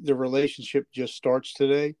me, the relationship just starts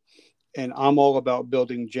today, and I'm all about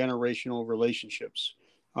building generational relationships.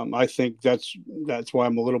 I think that's why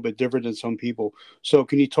I'm a little bit different than some people. So,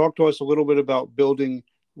 can you talk to us a little bit about building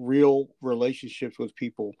real relationships with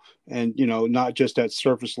people, and not just that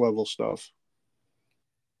surface level stuff?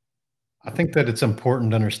 I think that it's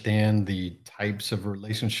important to understand the types of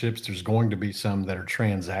relationships. There's going to be some that are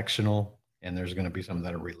transactional and there's going to be some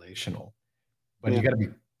that are relational. But you Yeah. got to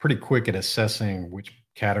be pretty quick at assessing which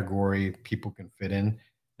category people can fit in.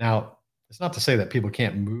 Now, it's not to say that people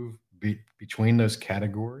can't move between those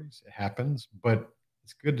categories. It happens, but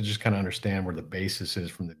it's good to just kind of understand where the basis is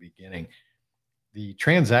from the beginning. The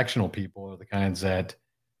transactional people are the kinds that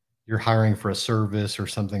you're hiring for a service or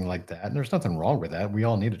something like that. And there's nothing wrong with that. We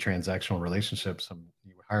all need a transactional relationship.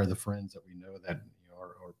 You hire the friends that we know that,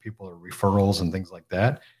 or people are referrals and things like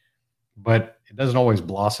that. But it doesn't always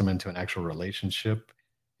blossom into an actual relationship.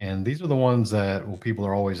 And these are the ones that, well, people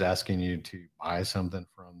are always asking you to buy something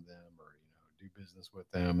from them or, do business with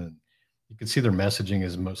them. And you can see their messaging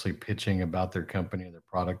is mostly pitching about their company or their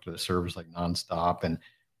product or the service like nonstop. And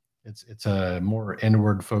it's a more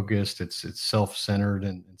inward focused. It's self centered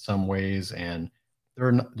in some ways, and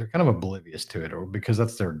they're kind of oblivious to it, or because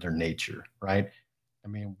that's their nature, right? I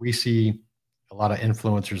mean, we see a lot of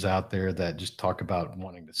influencers out there that just talk about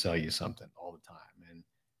wanting to sell you something all the time, and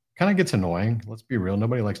kind of gets annoying. Let's be real.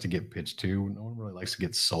 Nobody likes to get pitched to. No one really likes to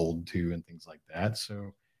get sold to, and things like that.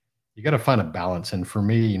 So you got to find a balance. And for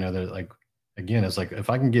me, they're like, again, it's like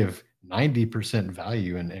if I can give 90%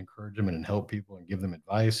 value and encourage them and help people and give them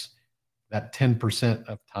advice, that 10%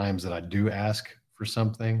 of times that I do ask for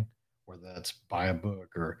something, whether that's buy a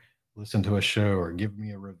book or listen to a show or give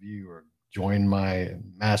me a review or join my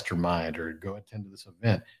mastermind or go attend to this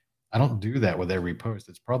event, I don't do that with every post.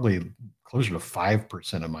 It's probably closer to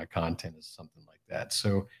 5% of my content is something like that.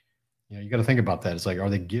 So you got to think about that. It's like, are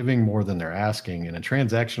they giving more than they're asking? And a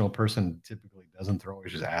transactional person typically doesn't. They're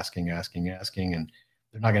always just asking, and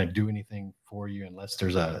they're not going to do anything for you unless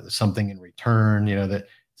there's something in return. That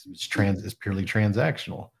it's purely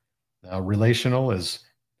transactional. Now, relational is,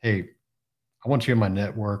 hey, I want you in my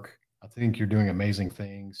network. I think you're doing amazing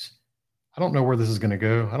things. I don't know where this is going to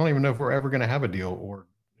go. I don't even know if we're ever going to have a deal or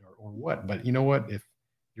what. But you know what? If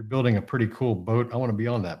you're building a pretty cool boat, I want to be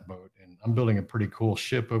on that boat. And I'm building a pretty cool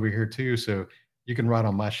ship over here too. So you can ride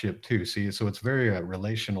on my ship too. See, so it's very a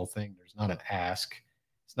relational thing. There's not an ask.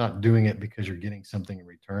 It's not doing it because you're getting something in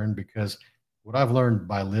return. Because what I've learned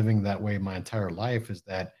by living that way my entire life is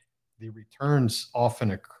that the returns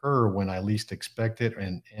often occur when I least expect it,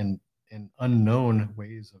 and and unknown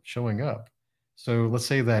ways of showing up. So let's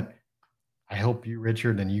say that I help you,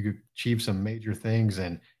 Richard, and you achieve some major things,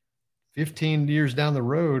 and 15 years down the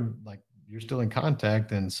road, like you're still in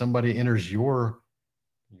contact, and somebody enters your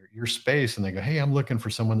space and they go, "Hey, I'm looking for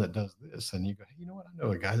someone that does this." And you go, "Hey, you know what? I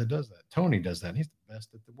know a guy that does that. Tony does that. And he's the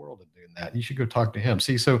best at the world at doing that. You should go talk to him."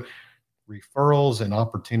 See, so referrals and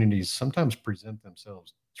opportunities sometimes present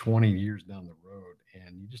themselves 20 years down the road,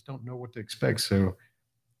 and you just don't know what to expect. So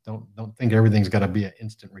don't think everything's got to be an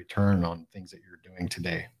instant return on things that you're doing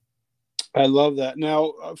today. I love that. Now,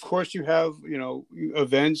 of course, you have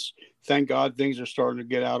events. Thank God things are starting to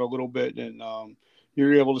get out a little bit, and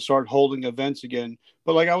you're able to start holding events again.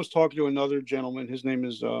 But like I was talking to another gentleman, his name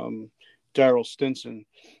is Daryl Stinson,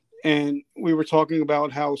 and we were talking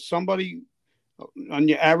about how somebody on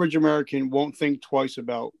the average American won't think twice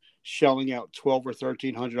about shelling out $1,200 or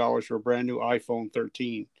 $1,300 for a brand new iPhone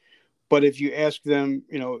 13. But if you ask them,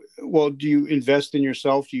 well, do you invest in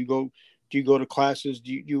yourself? Do you go to classes?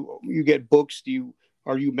 Do you get books?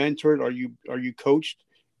 Are you mentored? Are you coached?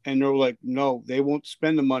 And they're like, no, they won't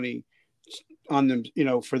spend the money on them,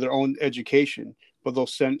 for their own education, but they'll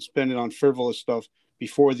spend it on frivolous stuff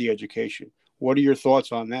before the education. What are your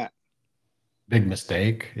thoughts on that? Big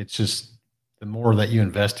mistake. It's just the more that you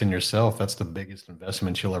invest in yourself, that's the biggest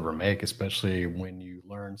investment you'll ever make, especially when you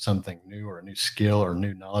learn something new or a new skill or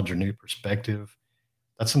new knowledge or new perspective.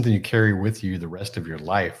 That's something you carry with you the rest of your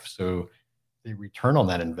life. So the return on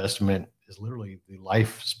that investment is literally the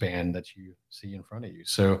lifespan that you see in front of you.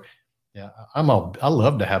 So yeah, I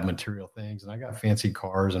love to have material things, and I got fancy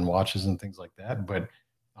cars and watches and things like that. But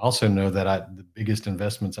I also know that the biggest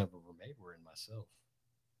investments I've ever made were in myself.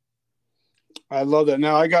 I love that.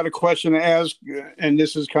 Now I got a question to ask, and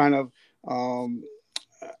this is kind of um,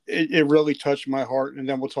 it really touched my heart. And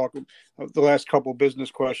then we'll talk the last couple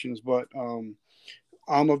business questions. But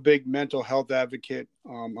I'm a big mental health advocate.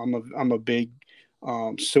 I'm a big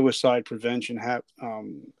suicide prevention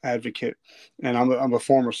advocate, and I'm a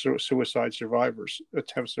former suicide survivor,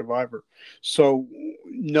 attempt survivor. So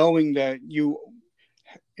knowing that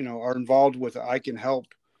are involved with I Can Help,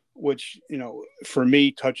 which for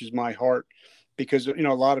me touches my heart, because a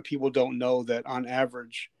lot of people don't know that on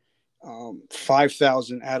average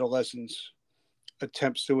 5,000 adolescents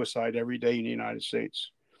attempt suicide every day in the United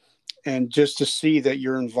States. And just to see that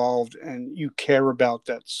you're involved and you care about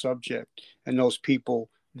that subject and those people,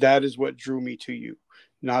 that is what drew me to you.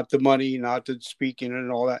 Not the money, not the speaking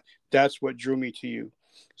and all that. That's what drew me to you.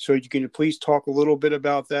 So you can please talk a little bit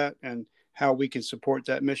about that and how we can support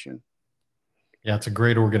that mission. Yeah, it's a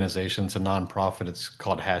great organization. It's a nonprofit. It's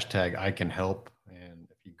called hashtag I Can Help. And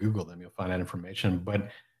if you Google them, you'll find that information. But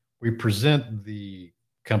we present the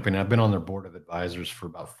company. I've been on their board of advisors for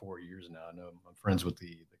about 4 years now. I know I'm friends with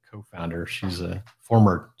the co-founder. She's a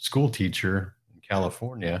former school teacher in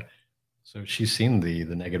California. So she's seen the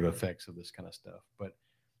negative effects of this kind of stuff. But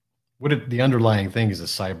the underlying thing is a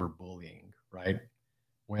cyberbullying, right?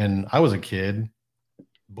 When I was a kid,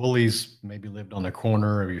 bullies maybe lived on the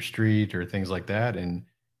corner of your street or things like that, and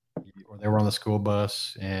or they were on the school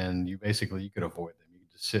bus, and you could avoid them. You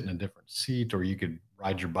could just sit in a different seat, or you could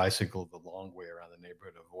ride your bicycle the long way around the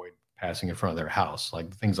neighborhood to avoid passing in front of their house, like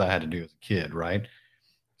the things I had to do as a kid, right?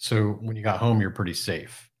 So when you got home, you're pretty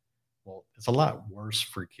safe. Well, it's a lot worse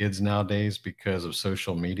for kids nowadays because of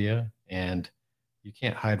social media, and you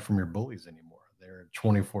can't hide from your bullies anymore. They're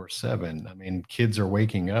 24/7. I mean, kids are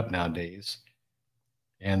waking up nowadays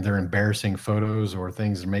and they're embarrassing photos or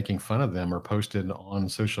things making fun of them are posted on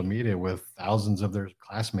social media with thousands of their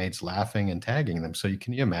classmates laughing and tagging them. So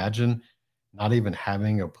can you imagine not even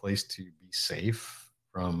having a place to be safe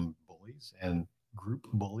from bullies and group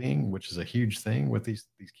bullying, which is a huge thing with these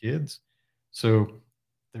kids? So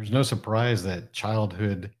there's no surprise that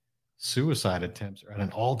childhood suicide attempts are at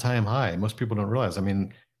an all-time high. Most people don't realize. I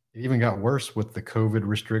mean, it even got worse with the COVID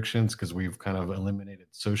restrictions because we've kind of eliminated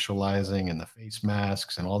socializing and the face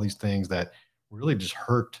masks and all these things that really just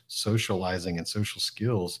hurt socializing and social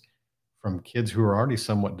skills from kids who are already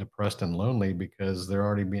somewhat depressed and lonely because they're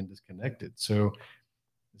already being disconnected. So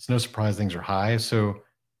it's no surprise things are high. So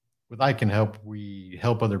with I Can Help, we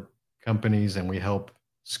help other companies and we help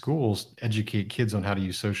schools educate kids on how to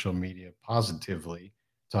use social media positively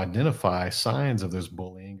to identify signs of those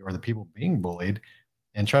bullying or the people being bullied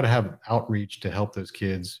and try to have outreach to help those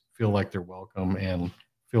kids feel like they're welcome and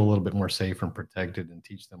feel a little bit more safe and protected and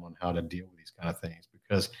teach them on how to deal with these kind of things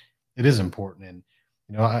because it is important. And,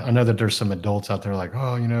 I know that there's some adults out there like,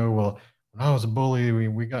 oh, well, when I was a bully,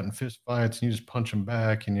 we got in fist fights and you just punch them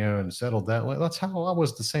back and, and settled that. Well, that's how I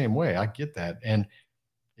was the same way. I get that. And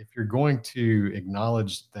if you're going to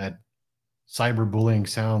acknowledge that cyberbullying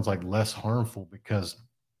sounds like less harmful because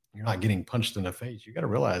you're not getting punched in the face. You got to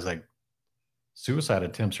realize like suicide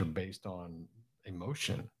attempts are based on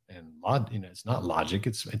emotion and it's not logic,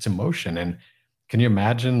 it's emotion. And can you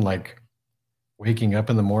imagine like waking up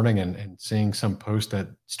in the morning and seeing some post that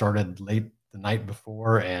started late the night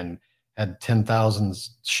before and had 10,000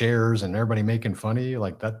 shares and everybody making fun of you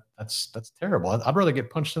like that? That's terrible. I'd rather get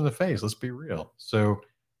punched in the face. Let's be real. So,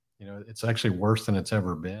 it's actually worse than it's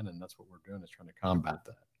ever been. And that's what we're doing, is trying to combat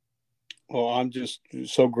that. Well, I'm just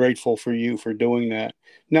so grateful for you for doing that.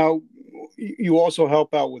 Now, you also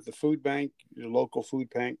help out with the food bank, your local food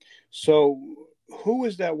bank. So, who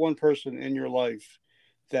is that one person in your life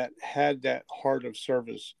that had that heart of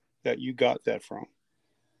service that you got that from?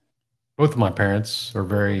 Both of my parents are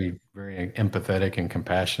very, very empathetic and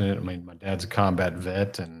compassionate. I mean, my dad's a combat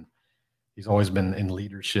vet, and he's always been in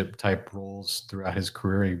leadership type roles throughout his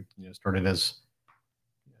career. He, started as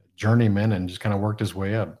a journeyman and just kind of worked his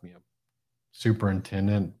way up.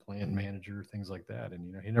 Superintendent, plant manager, things like that.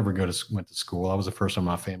 And he never went to school. I was the first one in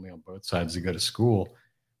my family on both sides to go to school,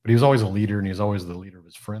 but he was always a leader, and he was always the leader of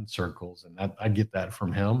his friend circles. And I get that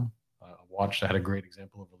from him. I had a great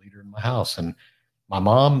example of a leader in my house, and my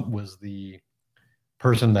mom was the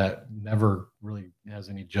person that never really has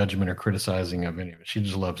any judgment or criticizing of any of it. She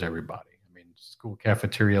just loves everybody. I mean, school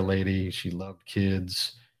cafeteria lady. She loved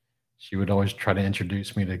kids. She would always try to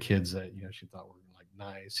introduce me to kids that she thought were like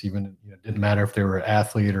nice. Even didn't matter if they were an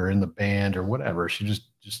athlete or in the band or whatever. She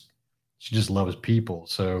just loves people.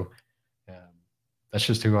 So um, that's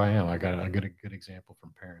just who I am. I got a good example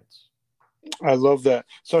from parents. I love that.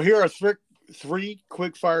 So here are three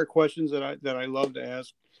quick fire questions that I love to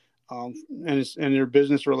ask, and they're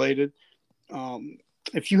business related. Um,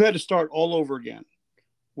 if you had to start all over again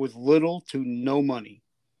with little to no money,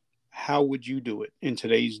 how would you do it in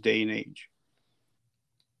today's day and age?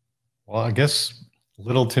 Well, I guess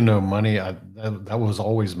little to no money. That was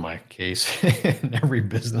always my case in every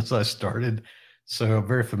business I started. So I'm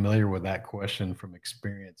very familiar with that question from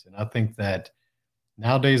experience. And I think that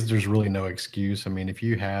nowadays there's really no excuse. I mean, if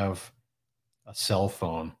you have a cell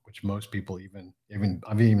phone, which most people, even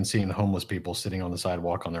I've even seen homeless people sitting on the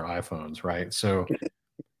sidewalk on their iPhones, right? So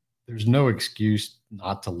there's no excuse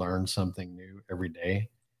not to learn something new every day.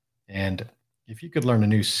 And if you could learn a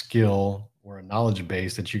new skill or a knowledge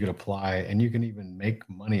base that you could apply, and you can even make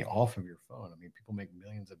money off of your phone. I mean, people make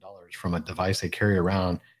millions of dollars from a device they carry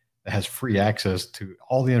around that has free access to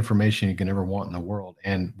all the information you can ever want in the world,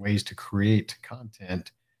 and ways to create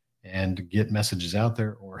content and get messages out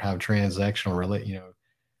there, or have transactional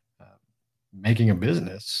uh, making a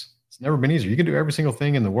business. It's never been easier. You can do every single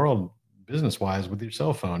thing in the world business wise with your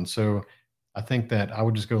cell phone. So I think that I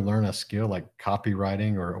would just go learn a skill like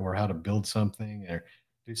copywriting, or how to build something, or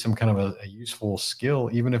do some kind of a useful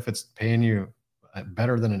skill, even if it's paying you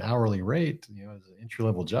better than an hourly rate, as an entry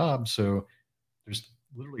level job. So there's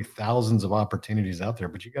literally thousands of opportunities out there,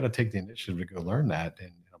 but you got to take the initiative to go learn that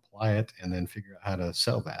and apply it, and then figure out how to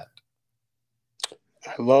sell that.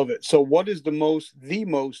 I love it. So, what is the most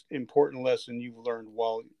important lesson you've learned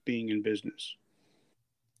while being in business?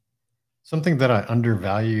 Something that I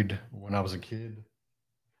undervalued when I was a kid,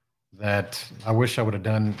 that I wish I would have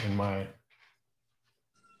done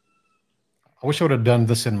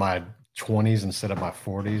this in my 20s instead of my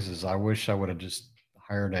 40s, is I wish I would have just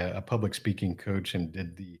hired a public speaking coach and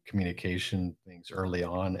did the communication things early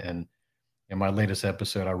on. And in my latest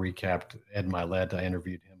episode, I recapped Ed Milet. I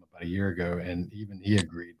interviewed him about a year ago, and even he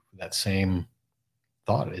agreed with that same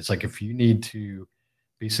thought. It's like, if you need to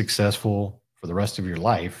be successful for the rest of your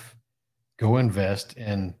life, go invest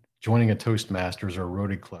in joining a Toastmasters or a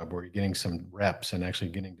Rotary Club, where you're getting some reps and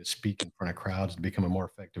actually getting to speak in front of crowds to become a more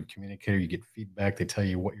effective communicator. You get feedback. They tell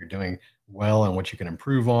you what you're doing well and what you can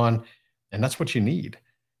improve on. And that's what you need.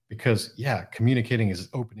 Because, yeah, communicating is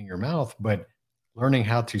opening your mouth, but learning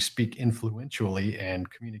how to speak influentially and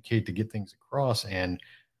communicate to get things across, and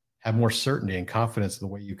have more certainty and confidence in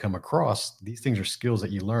the way you come across. These things are skills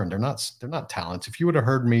that you learn. They're not talents. If you would have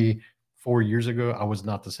heard me 4 years ago, I was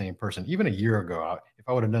not the same person. Even a year ago, if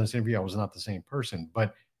I would have done this interview, I was not the same person.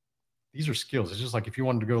 But these are skills. It's just like if you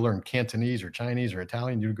wanted to go learn Cantonese or Chinese or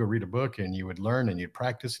Italian, you'd go read a book and you would learn and you'd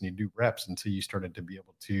practice and you'd do reps until you started to be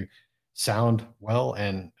able to sound well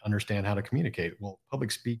and understand how to communicate. Well,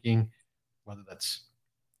 public speaking, whether that's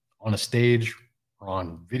on a stage or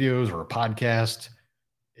on videos or a podcast,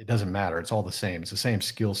 it doesn't matter. It's all the same. It's the same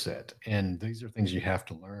skill set. And these are things you have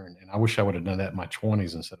to learn. And I wish I would have done that in my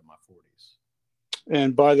 20s instead of my 40s.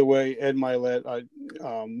 And by the way, Ed Milet,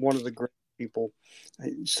 one of the great people,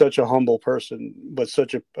 such a humble person, but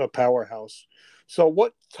such a powerhouse. So,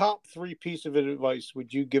 what top three piece of advice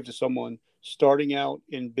would you give to someone starting out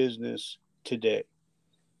in business today?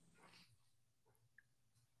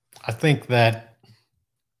 I think that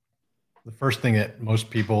the first thing that most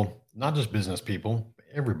people, not just business people, but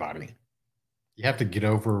everybody, you have to get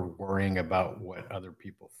over worrying about what other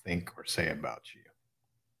people think or say about you.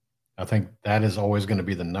 I think that is always going to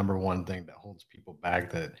be the number one thing that holds people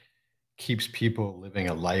back, that keeps people living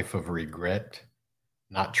a life of regret,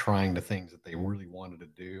 not trying the things that they really wanted to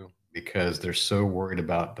do because they're so worried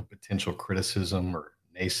about the potential criticism or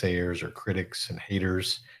naysayers or critics and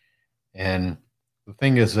haters. And the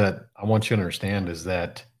thing is that I want you to understand is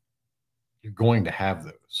that you're going to have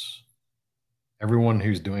those. Everyone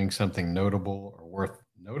who's doing something notable or worth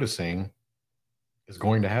noticing is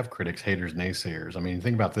going to have critics, haters, naysayers. I mean,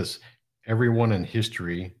 think about this. Everyone in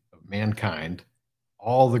history of mankind,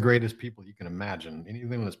 all the greatest people you can imagine,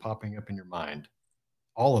 anything that's popping up in your mind,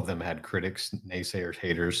 all of them had critics, naysayers,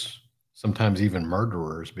 haters, sometimes even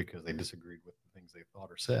murderers because they disagreed with the things they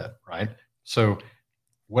thought or said, right? So,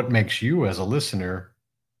 what makes you as a listener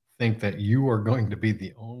think that you are going to be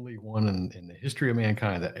the only one in the history of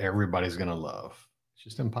mankind that everybody's going to love? It's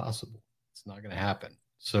just impossible. It's not going to happen.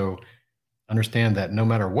 So, understand that no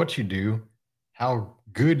matter what you do, how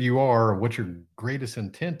good you are, or what your greatest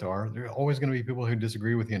intent are, there are always going to be people who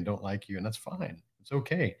disagree with you and don't like you, and that's fine. It's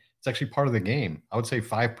okay. It's actually part of the game. I would say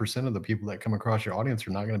 5% of the people that come across your audience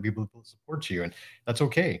are not going to be able to support you, and that's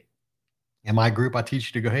okay. In my group, I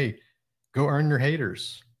teach you to go, hey, go earn your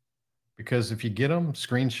haters. Because if you get them,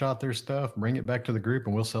 screenshot their stuff, bring it back to the group,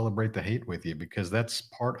 and we'll celebrate the hate with you because that's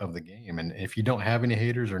part of the game. And if you don't have any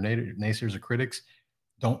haters or naysayers or critics,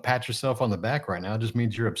 don't pat yourself on the back right now. It just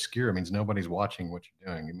means you're obscure. It means nobody's watching what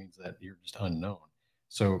you're doing. It means that you're just unknown.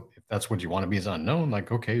 So if that's what you want to be, as unknown,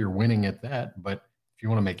 like, okay, you're winning at that. But if you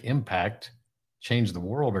want to make impact, change the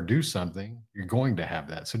world, or do something, you're going to have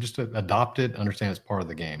that. So just adopt it, understand it's part of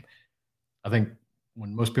the game. I think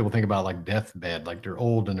when most people think about like deathbed, like they're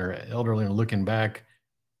old and they're elderly and looking back,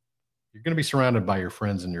 you're going to be surrounded by your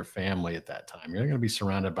friends and your family at that time. You're not going to be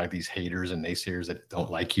surrounded by these haters and naysayers that don't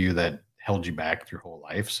like you, that held you back your whole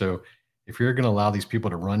life. So if you're going to allow these people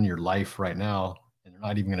to run your life right now and they're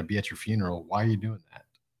not even going to be at your funeral, why are you doing that?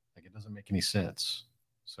 Like, it doesn't make any sense.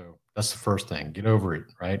 So that's the first thing. Get over it,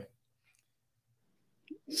 right?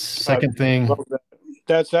 Second thing,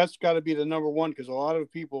 That's got to be the number one, because a lot of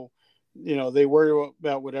people, they worry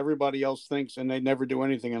about what everybody else thinks and they never do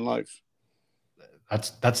anything in life.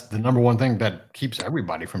 that's the number one thing that keeps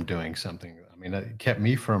everybody from doing something. I mean, it kept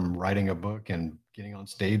me from writing a book and getting on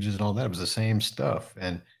stages and all that. It was the same stuff.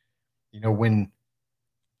 And when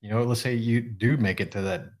let's say you do make it to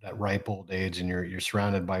that ripe old age and you're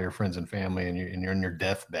surrounded by your friends and family and you're in your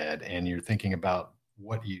deathbed and you're thinking about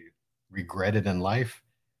what you regretted in life.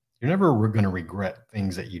 You're never going to regret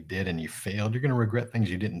things that you did and you failed. You're going to regret things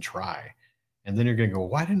you didn't try. And then you're going to go,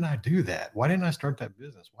 why didn't I do that? Why didn't I start that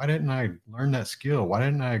business? Why didn't I learn that skill? Why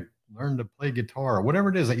didn't I learn to play guitar? Or whatever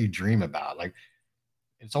it is that you dream about. Like,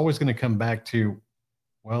 it's always going to come back to,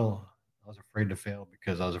 well, I was afraid to fail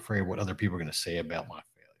because I was afraid what other people are going to say about my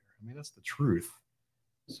failure. I mean, that's the truth.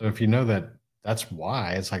 So if you know that that's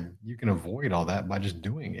why, it's like you can avoid all that by just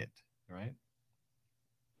doing it, right?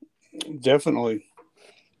 Definitely.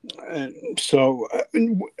 And so,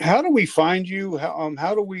 how do we find you?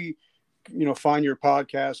 How do we, find your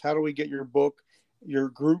podcast? How do we get your book, your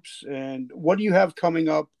groups, and what do you have coming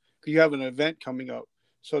up? You have an event coming up,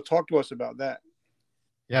 so talk to us about that.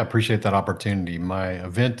 Yeah, I appreciate that opportunity. My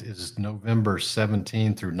event is November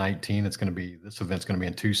 17 through 19. This event's going to be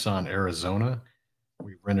in Tucson, Arizona.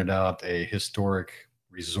 We rented out a historic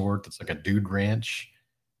resort that's like a dude ranch.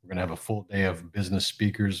 We're going to have a full day of business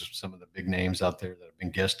speakers, some of the big names out there that have been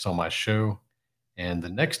guests on my show. And the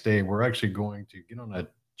next day, we're actually going to get on a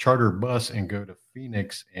charter bus and go to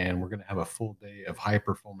Phoenix, and we're going to have a full day of high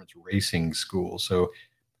performance racing school. So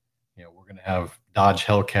we're going to have Dodge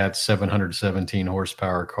Hellcat 717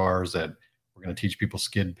 horsepower cars that we're going to teach people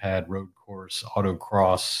skid pad, road course,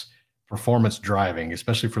 autocross, performance driving,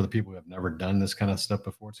 especially for the people who have never done this kind of stuff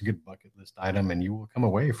before. It's a good bucket list item, and you will come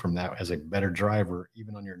away from that as a better driver,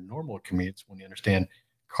 even on your normal commutes, when you understand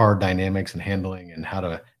car dynamics and handling and how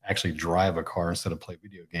to actually drive a car instead of play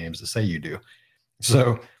video games to say you do.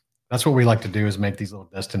 So that's what we like to do, is make these little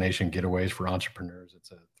destination getaways for entrepreneurs.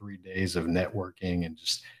 It's 3 days of networking and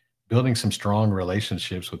just building some strong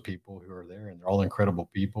relationships with people who are there, and they're all incredible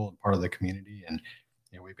people and part of the community. And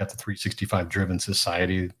we've got the 365 Driven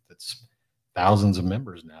Society that's thousands of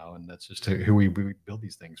members now, and that's just who we build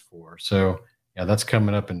these things for. So yeah, that's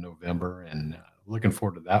coming up in November, and looking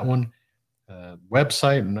forward to that one.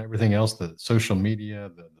 website and everything else, the social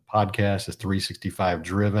media, the podcast is 365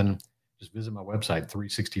 Driven. Just visit my website,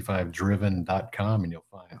 365driven.com, and you'll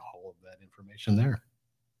find all of that information there.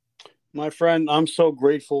 My friend, I'm so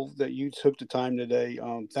grateful that you took the time today.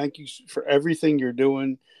 Thank you for everything you're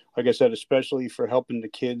doing. Like I said, especially for helping the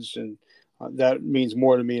kids. And that means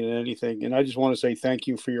more to me than anything. And I just want to say thank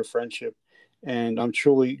you for your friendship. And I'm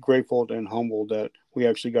truly grateful and humbled that we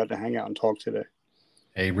actually got to hang out and talk today.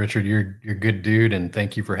 Hey, Richard, you're a good dude, and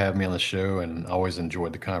thank you for having me on the show, and always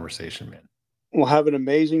enjoyed the conversation, man. Well, have an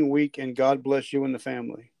amazing week, and God bless you and the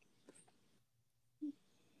family.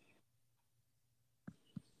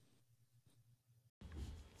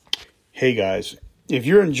 Hey, guys, if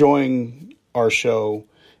you're enjoying our show,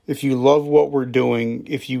 if you love what we're doing,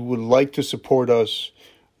 if you would like to support us,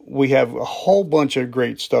 we have a whole bunch of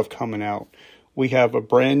great stuff coming out. We have a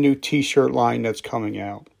brand new t-shirt line that's coming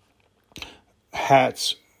out.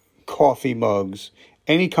 Hats, coffee mugs,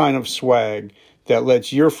 any kind of swag that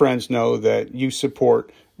lets your friends know that you support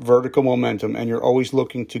Vertical Momentum and you're always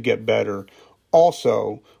looking to get better.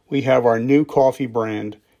 Also, we have our new coffee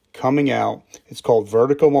brand coming out. It's called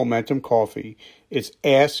Vertical Momentum Coffee. It's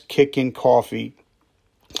ass-kicking coffee,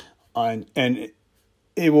 and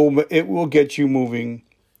it will get you moving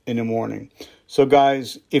in the morning. So,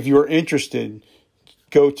 guys, if you're interested,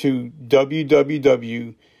 go to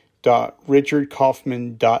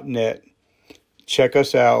www.richardkaufman.net. Check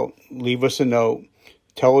us out. Leave us a note.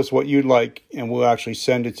 Tell us what you'd like, and we'll actually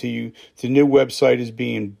send it to you. The new website is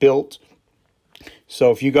being built.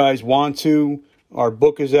 So if you guys want to, our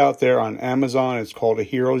book is out there on Amazon. It's called A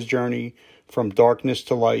Hero's Journey from Darkness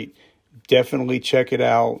to Light. Definitely check it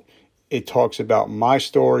out. It talks about my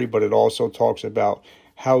story, but it also talks about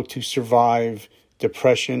how to survive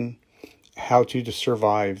depression, how to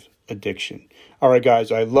survive addiction. All right,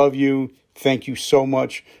 guys, I love you. Thank you so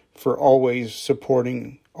much for always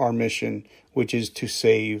supporting our mission, which is to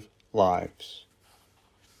save lives.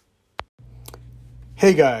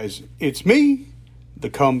 Hey, guys, it's me, the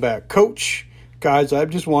Comeback Coach. Guys, I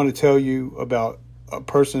just want to tell you about a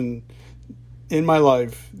person in my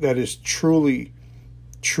life that is truly,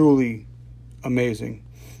 truly amazing.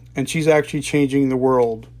 And she's actually changing the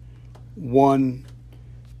world one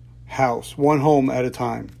home at a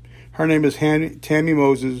time. Her name is Tammy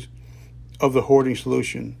Moses of The Hoarding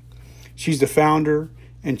Solution. She's the founder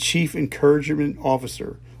and chief encouragement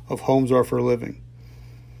officer of Homes Are for Living,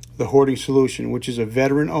 The Hoarding Solution, which is a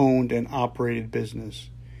veteran-owned and operated business.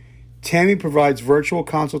 Tammy provides virtual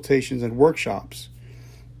consultations and workshops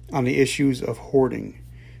on the issues of hoarding.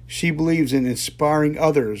 She believes in inspiring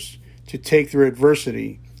others to take their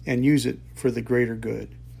adversity and use it for the greater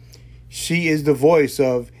good. She is the voice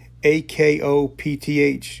of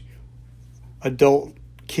AKOPTH, adult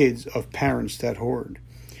kids of parents that hoard.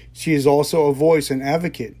 She is also a voice and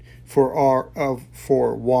advocate for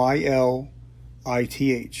YLITH,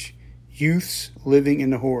 Youths Living in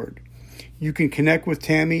the Hoard. You can connect with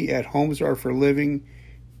Tammy at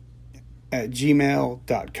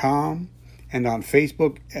homesareforliving@gmail.com and on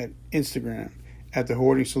Facebook and Instagram at The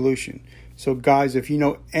Hoarding Solution. So guys, if you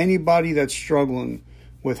know anybody that's struggling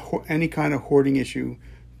with any kind of hoarding issue,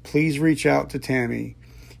 please reach out to Tammy.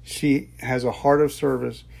 She has a heart of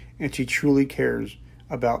service and she truly cares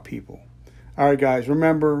about people. All right, guys,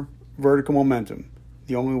 remember, vertical momentum.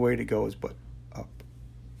 The only way to go is but up.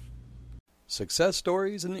 Success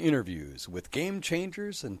stories and interviews with game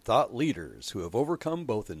changers and thought leaders who have overcome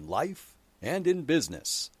both in life and in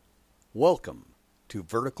business. Welcome to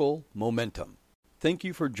Vertical Momentum. Thank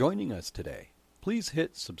you for joining us today. Please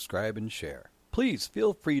hit subscribe and share. Please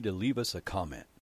feel free to leave us a comment.